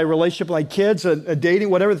relationship with my kids, and dating,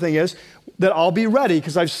 whatever the thing is, that I'll be ready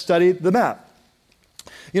because I've studied the map.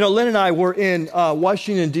 You know, Lynn and I were in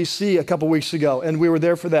Washington, D.C. a couple weeks ago, and we were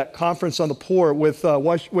there for that conference on the poor with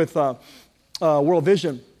World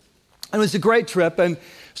Vision. And it was a great trip, and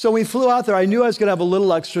So we flew out there. I knew I was going to have a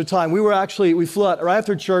little extra time. We flew out right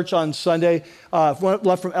after church on Sunday,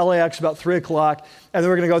 left from LAX about 3 o'clock, and then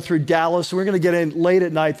we're going to go through Dallas. So we're going to get in late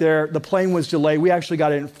at night there. The plane was delayed. We actually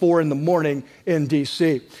got in at 4 in the morning in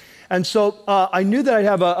D.C. And so I knew that I'd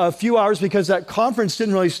have a few hours because that conference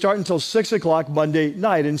didn't really start until 6 o'clock Monday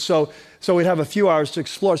night. And so we'd have a few hours to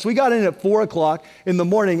explore. So we got in at 4 o'clock in the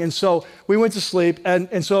morning. And so we went to sleep.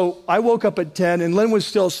 And so I woke up at 10 and Lynn was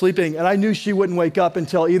still sleeping. And I knew she wouldn't wake up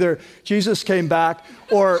until either Jesus came back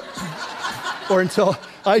or until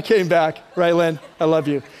I came back. Right, Lynn? I love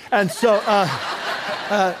you. And so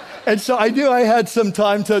I knew I had some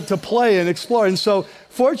time to play and explore. And so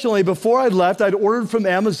fortunately, before I left, I'd ordered from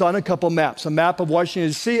Amazon a couple maps, a map of Washington,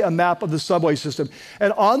 D.C., a map of the subway system.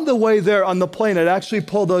 And on the way there on the plane, I'd actually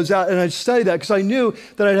pulled those out, and I'd studied that because I knew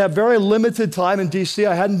that I'd have very limited time in D.C.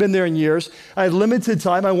 I hadn't been there in years. I had limited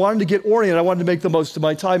time. I wanted to get oriented. I wanted to make the most of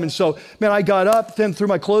my time. And so, man, I got up, then threw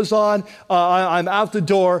my clothes on. I'm out the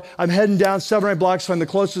door. I'm heading down 7 or 8 blocks from the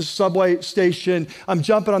closest subway station. I'm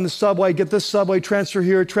jumping on the subway, get this subway, transfer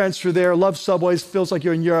here, transfer there. Love subways. Feels like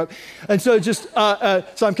you're in Europe. And so just...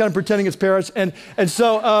 so I'm kind of pretending it's Paris. And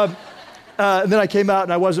then I came out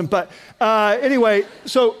and I wasn't. But anyway,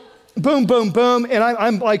 so boom, boom, boom. And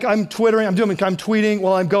I'm twittering, I'm tweeting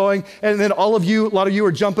while I'm going. And then a lot of you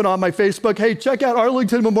are jumping on my Facebook. Hey, check out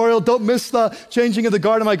Arlington Memorial. Don't miss the changing of the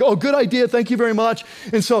guard. I'm like, oh, good idea. Thank you very much.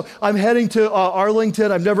 And so I'm heading to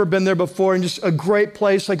Arlington. I've never been there before, and just a great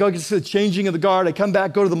place. I go get to the changing of the guard. I come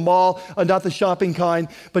back, go to the mall, not the shopping kind,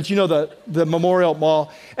 but the Memorial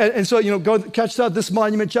Mall. And so, go catch out this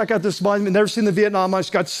monument, check out this monument. Never seen the Vietnam. I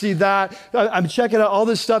just got to see that. I'm checking out all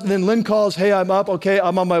this stuff. And then Lynn calls, hey, I'm up. Okay,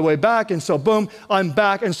 I'm on my way back. And so boom, I'm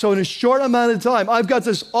back. And so in a short amount of time, I've got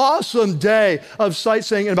this awesome day of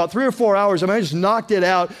sightseeing. In about 3 or 4 hours, I just knocked it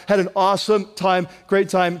out, had an awesome time, great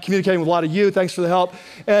time communicating with a lot of you. Thanks for the help.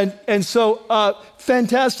 And so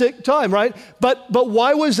fantastic time, right? But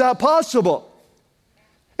why was that possible?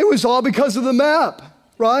 It was all because of the map,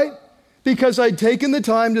 right? Because I'd taken the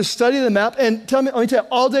time to study the map. And let me tell you,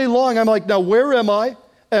 all day long, I'm like, now where am I?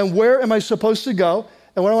 And where am I supposed to go?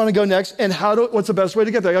 And where do I want to go next? And what's the best way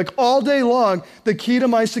to get there? Like all day long, the key to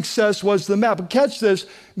my success was the map. But catch this,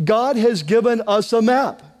 God has given us a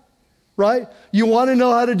map, right? You want to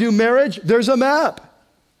know how to do marriage? There's a map.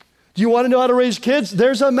 Do you want to know how to raise kids?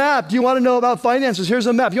 There's a map. Do you want to know about finances? Here's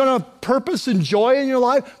a map. You want to know purpose and joy in your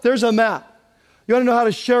life? There's a map. You want to know how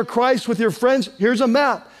to share Christ with your friends? Here's a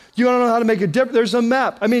map. Do you want to know how to make a difference? There's a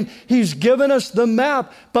map. I mean, he's given us the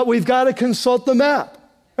map, but we've got to consult the map.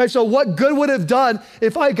 Right, so what good would it have done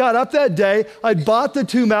if I got up that day, I'd bought the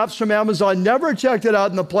 2 maps from Amazon, never checked it out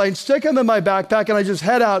in the plane, stick them in my backpack, and I just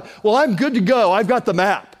head out. Well, I'm good to go. I've got the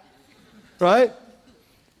map, right?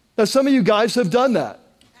 Now, some of you guys have done that,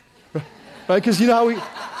 right? Because you know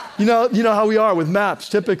how we are with maps,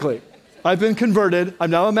 typically. I've been converted.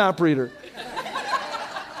 I'm now a map reader.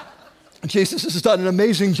 Jesus has done an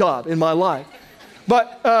amazing job in my life.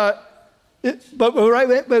 But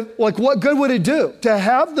like, what good would it do to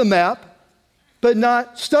have the map, but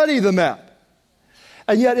not study the map?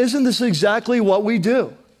 And yet, isn't this exactly what we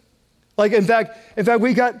do? Like, in fact,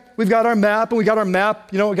 we've got our map, and we got our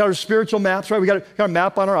map. We got our spiritual maps, right? We got our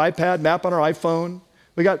map on our iPad, map on our iPhone.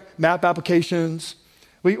 We got map applications.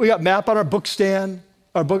 We got map on our book stand,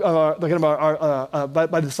 by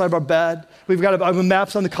the side of our bed. We've got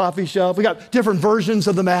maps on the coffee shelf. We got different versions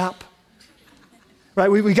of the map. Right,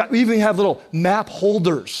 we even have little map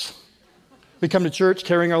holders. We come to church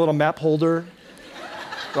carrying our little map holder,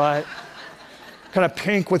 right? Kind of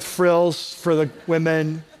pink with frills for the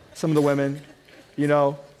women, some of the women,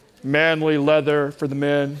 manly leather for the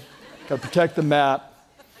men. Got to protect the map.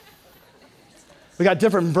 We got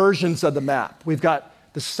different versions of the map. We've got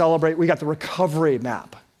we got the recovery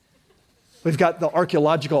map. We've got the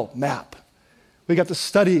archaeological map. We got the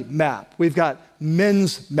study map. We've got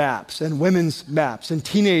men's maps and women's maps and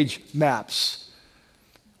teenage maps.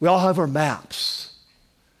 We all have our maps.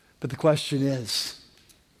 But the question is,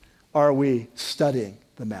 are we studying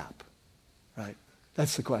the map? Right?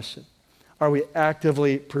 That's the question. Are we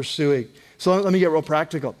actively pursuing? So let me get real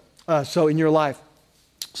practical. So in your life,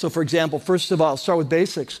 for example, first of all, start with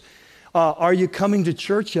basics. Are you coming to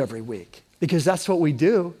church every week? Because that's what we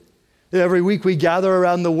do. Every week we gather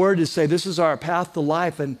around the Word to say, this is our path to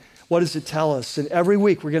life, and what does it tell us? And every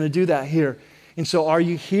week we're going to do that here. And so are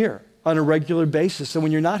you here on a regular basis? And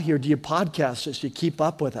when you're not here, do you podcast us? Do you keep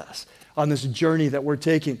up with us on this journey that we're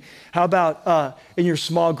taking? How about in your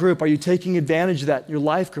small group? Are you taking advantage of that in your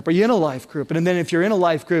life group? Are you in a life group? And then if you're in a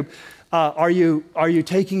life group, Are you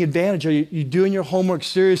taking advantage? Are you doing your homework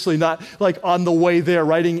seriously, not like on the way there,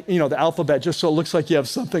 writing the alphabet just so it looks like you have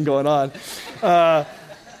something going on?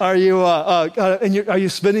 Are you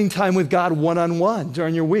spending time with God one-on-one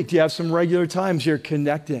during your week? Do you have some regular times you're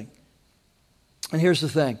connecting? And here's the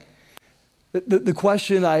thing. The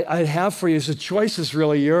question I have for you is the choice is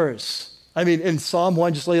really yours. I mean, in Psalm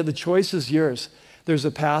 1, just lay out the choice is yours. There's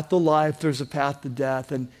a path to life, there's a path to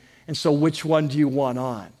death, and so which one do you want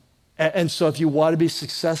on? And so if you want to be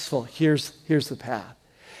successful, here's the path.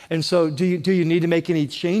 And so do you need to make any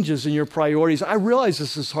changes in your priorities? I realize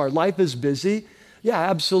this is hard. Life is busy. Yeah,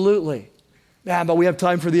 absolutely. Yeah, but we have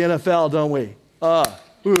time for the NFL, don't we?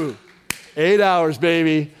 8 hours,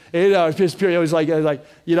 baby. 8 hours. It's like,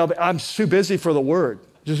 I'm too busy for the word.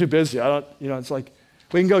 Just too busy. It's like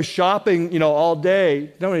we can go shopping, all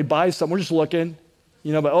day. Don't really buy something. We're just looking,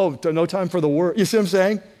 but no time for the word. You see what I'm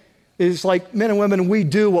saying? It's like men and women, we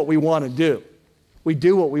do what we want to do. We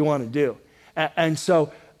do what we want to do. And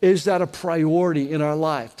so is that a priority in our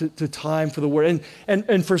life, to time for the word?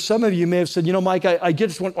 And for some of you may have said, Mike, I get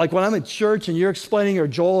just like when I'm at church and you're explaining, or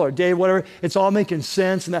Joel or Dave, whatever, it's all making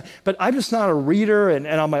sense. But I'm just not a reader, and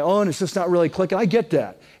on my own, it's just not really clicking. I get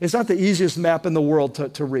that. It's not the easiest map in the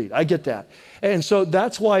world to read. I get that. And so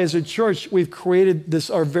that's why as a church, we've created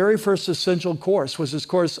this, our very first essential course was this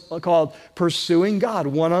course called Pursuing God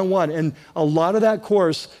One-on-One. And a lot of that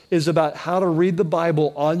course is about how to read the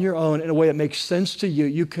Bible on your own in a way that makes sense to you.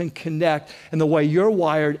 You can connect in the way you're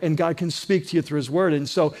wired, and God can speak to you through his word. And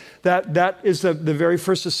so that is the very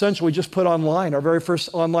first essential we just put online, our very first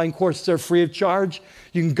online course. They're free of charge.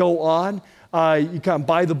 You can go on. You can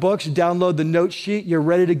buy the books, download the note sheet. You're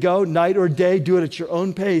ready to go, night or day. Do it at your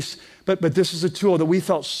own pace. But this is a tool that we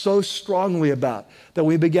felt so strongly about that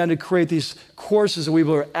we began to create these courses that we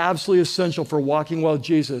were absolutely essential for walking well with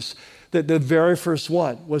Jesus. That the very first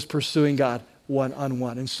one was Pursuing God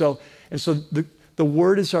One-on-One. And so the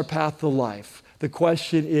word is our path to life. The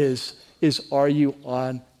question is are you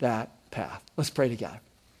on that path? Let's pray together.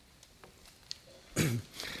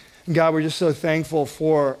 God, we're just so thankful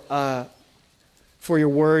for your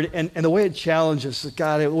word and the way it challenges us,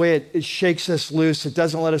 God, the way it shakes us loose. It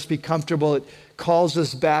doesn't let us be comfortable. It calls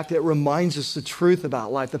us back. It reminds us the truth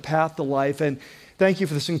about life, the path to life. And thank you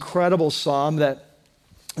for this incredible psalm that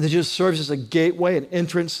just serves as a gateway, an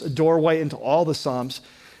entrance, a doorway into all the psalms.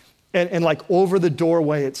 And like over the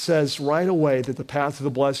doorway, it says right away that the path to the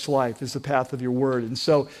blessed life is the path of your word. And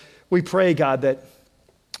so we pray, God, that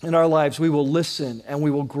in our lives, we will listen and we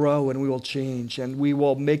will grow and we will change and we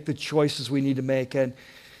will make the choices we need to make. And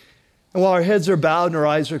while our heads are bowed and our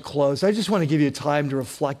eyes are closed, I just want to give you time to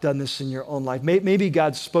reflect on this in your own life. Maybe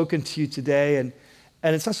God's spoken to you today and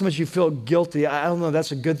it's not so much you feel guilty. I don't know,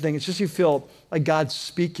 that's a good thing. It's just you feel like God's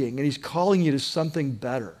speaking and he's calling you to something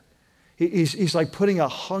better. He's like putting a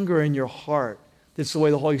hunger in your heart. That's the way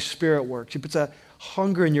the Holy Spirit works. He puts a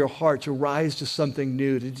hunger in your heart to rise to something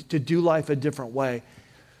new, to do life a different way.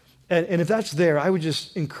 And if that's there, I would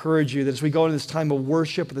just encourage you that as we go into this time of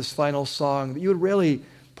worship, this final song, that you would really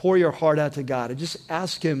pour your heart out to God and just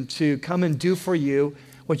ask him to come and do for you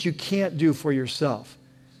what you can't do for yourself.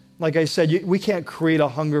 Like I said, we can't create a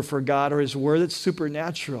hunger for God or his word. It's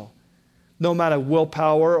supernatural. No amount of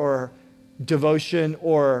willpower or devotion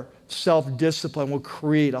or self-discipline will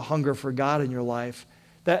create a hunger for God in your life.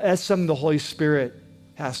 That's something the Holy Spirit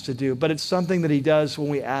has to do. But it's something that he does when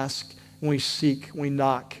we ask, when we seek, when we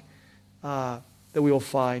knock. That we will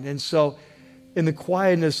find. And so in the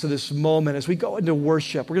quietness of this moment, as we go into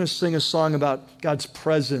worship, we're going to sing a song about God's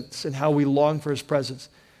presence and how we long for his presence.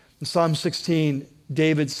 In Psalm 16,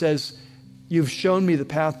 David says, you've shown me the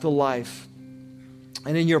path to life,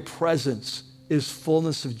 and in your presence is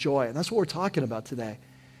fullness of joy. And that's what we're talking about today.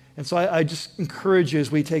 And so I just encourage you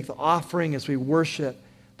as we take the offering, as we worship,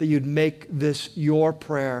 that you'd make this your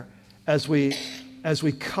prayer as we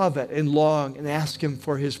covet and long and ask him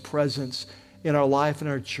for his presence in our life and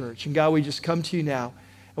our church. And God, we just come to you now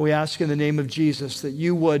and we ask in the name of Jesus that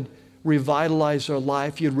you would revitalize our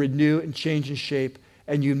life, you'd renew and change and shape,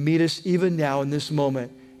 and you meet us even now in this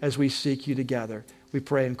moment as we seek you together. We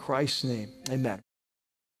pray in Christ's name. Amen.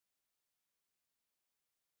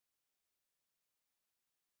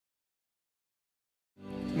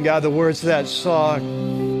 And God, the words of that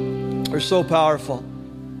song are so powerful.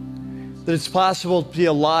 That it's possible to be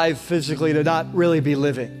alive physically, to not really be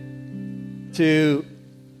living, to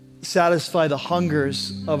satisfy the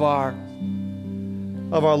hungers of our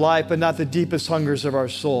life, but not the deepest hungers of our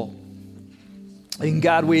soul. And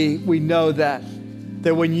God, we know that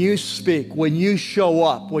when you speak, when you show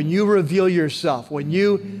up, when you reveal yourself, when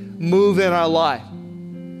you move in our life,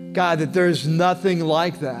 God, that there is nothing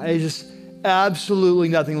like that. It's just absolutely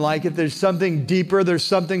nothing like it. There's something deeper, there's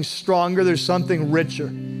something stronger, there's something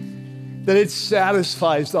richer. That it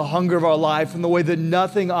satisfies the hunger of our life in the way that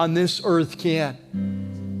nothing on this earth can.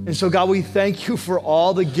 And so, God, we thank you for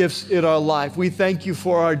all the gifts in our life. We thank you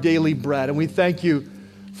for our daily bread, and we thank you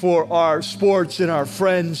for our sports and our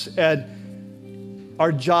friends and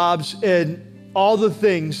our jobs and all the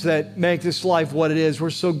things that make this life what it is. We're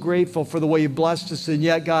so grateful for the way you blessed us, and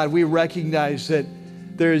yet, God, we recognize that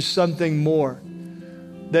there is something more,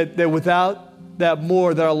 that without that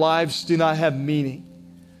more, that our lives do not have meaning.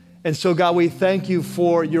 And so, God, we thank you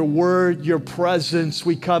for your word, your presence.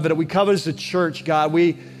 We covet it. We covet as a church, God.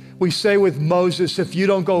 We say with Moses, if you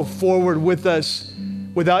don't go forward with us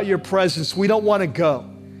without your presence, we don't want to go.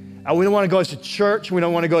 And we don't want to go as a church. We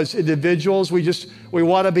don't want to go as individuals. We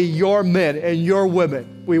want to be your men and your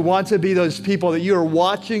women. We want to be those people that you are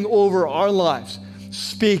watching over our lives,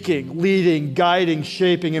 speaking, leading, guiding,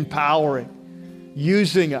 shaping, empowering,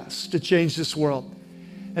 using us to change this world.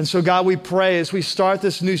 And so, God, we pray as we start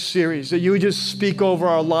this new series that you would just speak over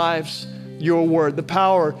our lives, your word, the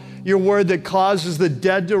power, your word that causes the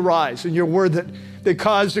dead to rise, and your word that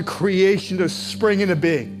caused the creation to spring into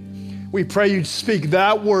being. We pray you'd speak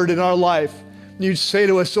that word in our life. And you'd say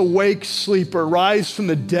to us, awake, sleeper, rise from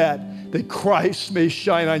the dead, that Christ may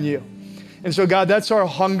shine on you. And so, God, that's our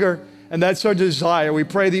hunger and that's our desire. We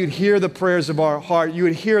pray that you'd hear the prayers of our heart. You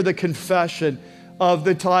would hear the confession of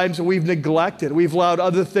the times that we've neglected. We've allowed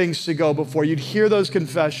other things to go before. You'd hear those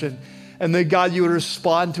confessions, and then, God, you would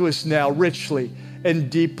respond to us now richly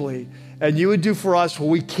and deeply. And you would do for us what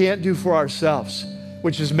we can't do for ourselves,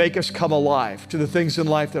 which is make us come alive to the things in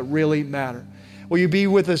life that really matter. Will you be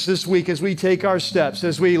with us this week as we take our steps,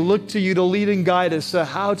 as we look to you to lead and guide us to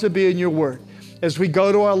how to be in your word, as we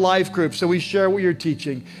go to our life groups and we share what you're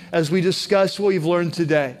teaching, as we discuss what we've learned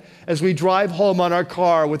today, as we drive home on our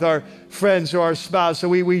car with our friends or our spouse, so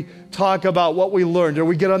we talk about what we learned, or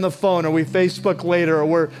we get on the phone, or we Facebook later,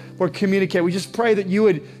 or we're communicating. We just pray that you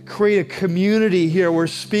would create a community here. We're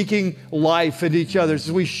speaking life into each other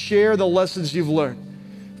as we share the lessons you've learned.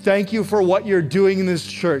 Thank you for what you're doing in this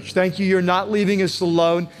church. Thank you, you're not leaving us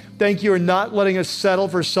alone. Thank you, you're not letting us settle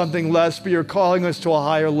for something less, but you're calling us to a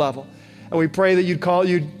higher level. And we pray that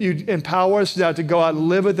you'd empower us now to go out and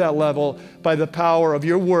live at that level by the power of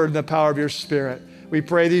your word and the power of your spirit. We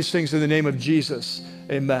pray these things in the name of Jesus.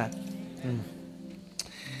 Amen.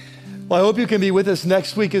 Well, I hope you can be with us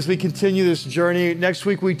next week as we continue this journey. Next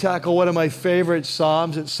week, we tackle one of my favorite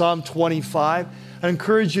Psalms. It's Psalm 25. I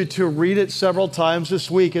encourage you to read it several times this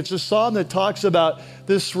week. It's a psalm that talks about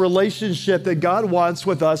this relationship that God wants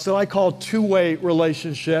with us that I call two-way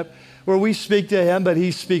relationship, where we speak to him, but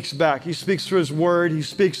he speaks back. He speaks through his word. He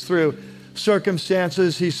speaks through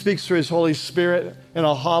circumstances. He speaks through his Holy Spirit in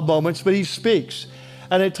aha moments, but he speaks.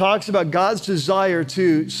 And it talks about God's desire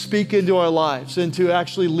to speak into our lives and to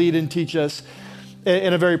actually lead and teach us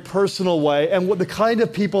in a very personal way, and what the kind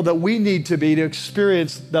of people that we need to be to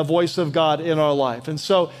experience the voice of God in our life. And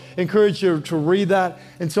so I encourage you to read that.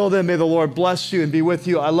 Until then, may the Lord bless you and be with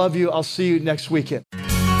you. I love you. I'll see you next weekend.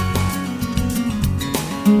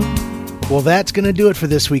 Well, that's going to do it for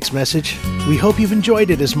this week's message. We hope you've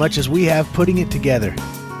enjoyed it as much as we have putting it together.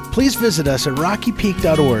 Please visit us at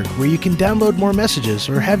rockypeak.org, where you can download more messages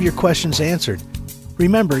or have your questions answered.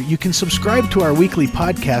 Remember, you can subscribe to our weekly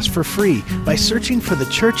podcast for free by searching for The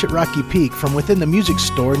Church at Rocky Peak from within the music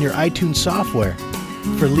store in your iTunes software.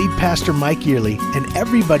 For lead pastor Mike Yearley and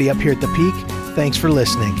everybody up here at the Peak, thanks for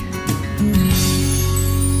listening.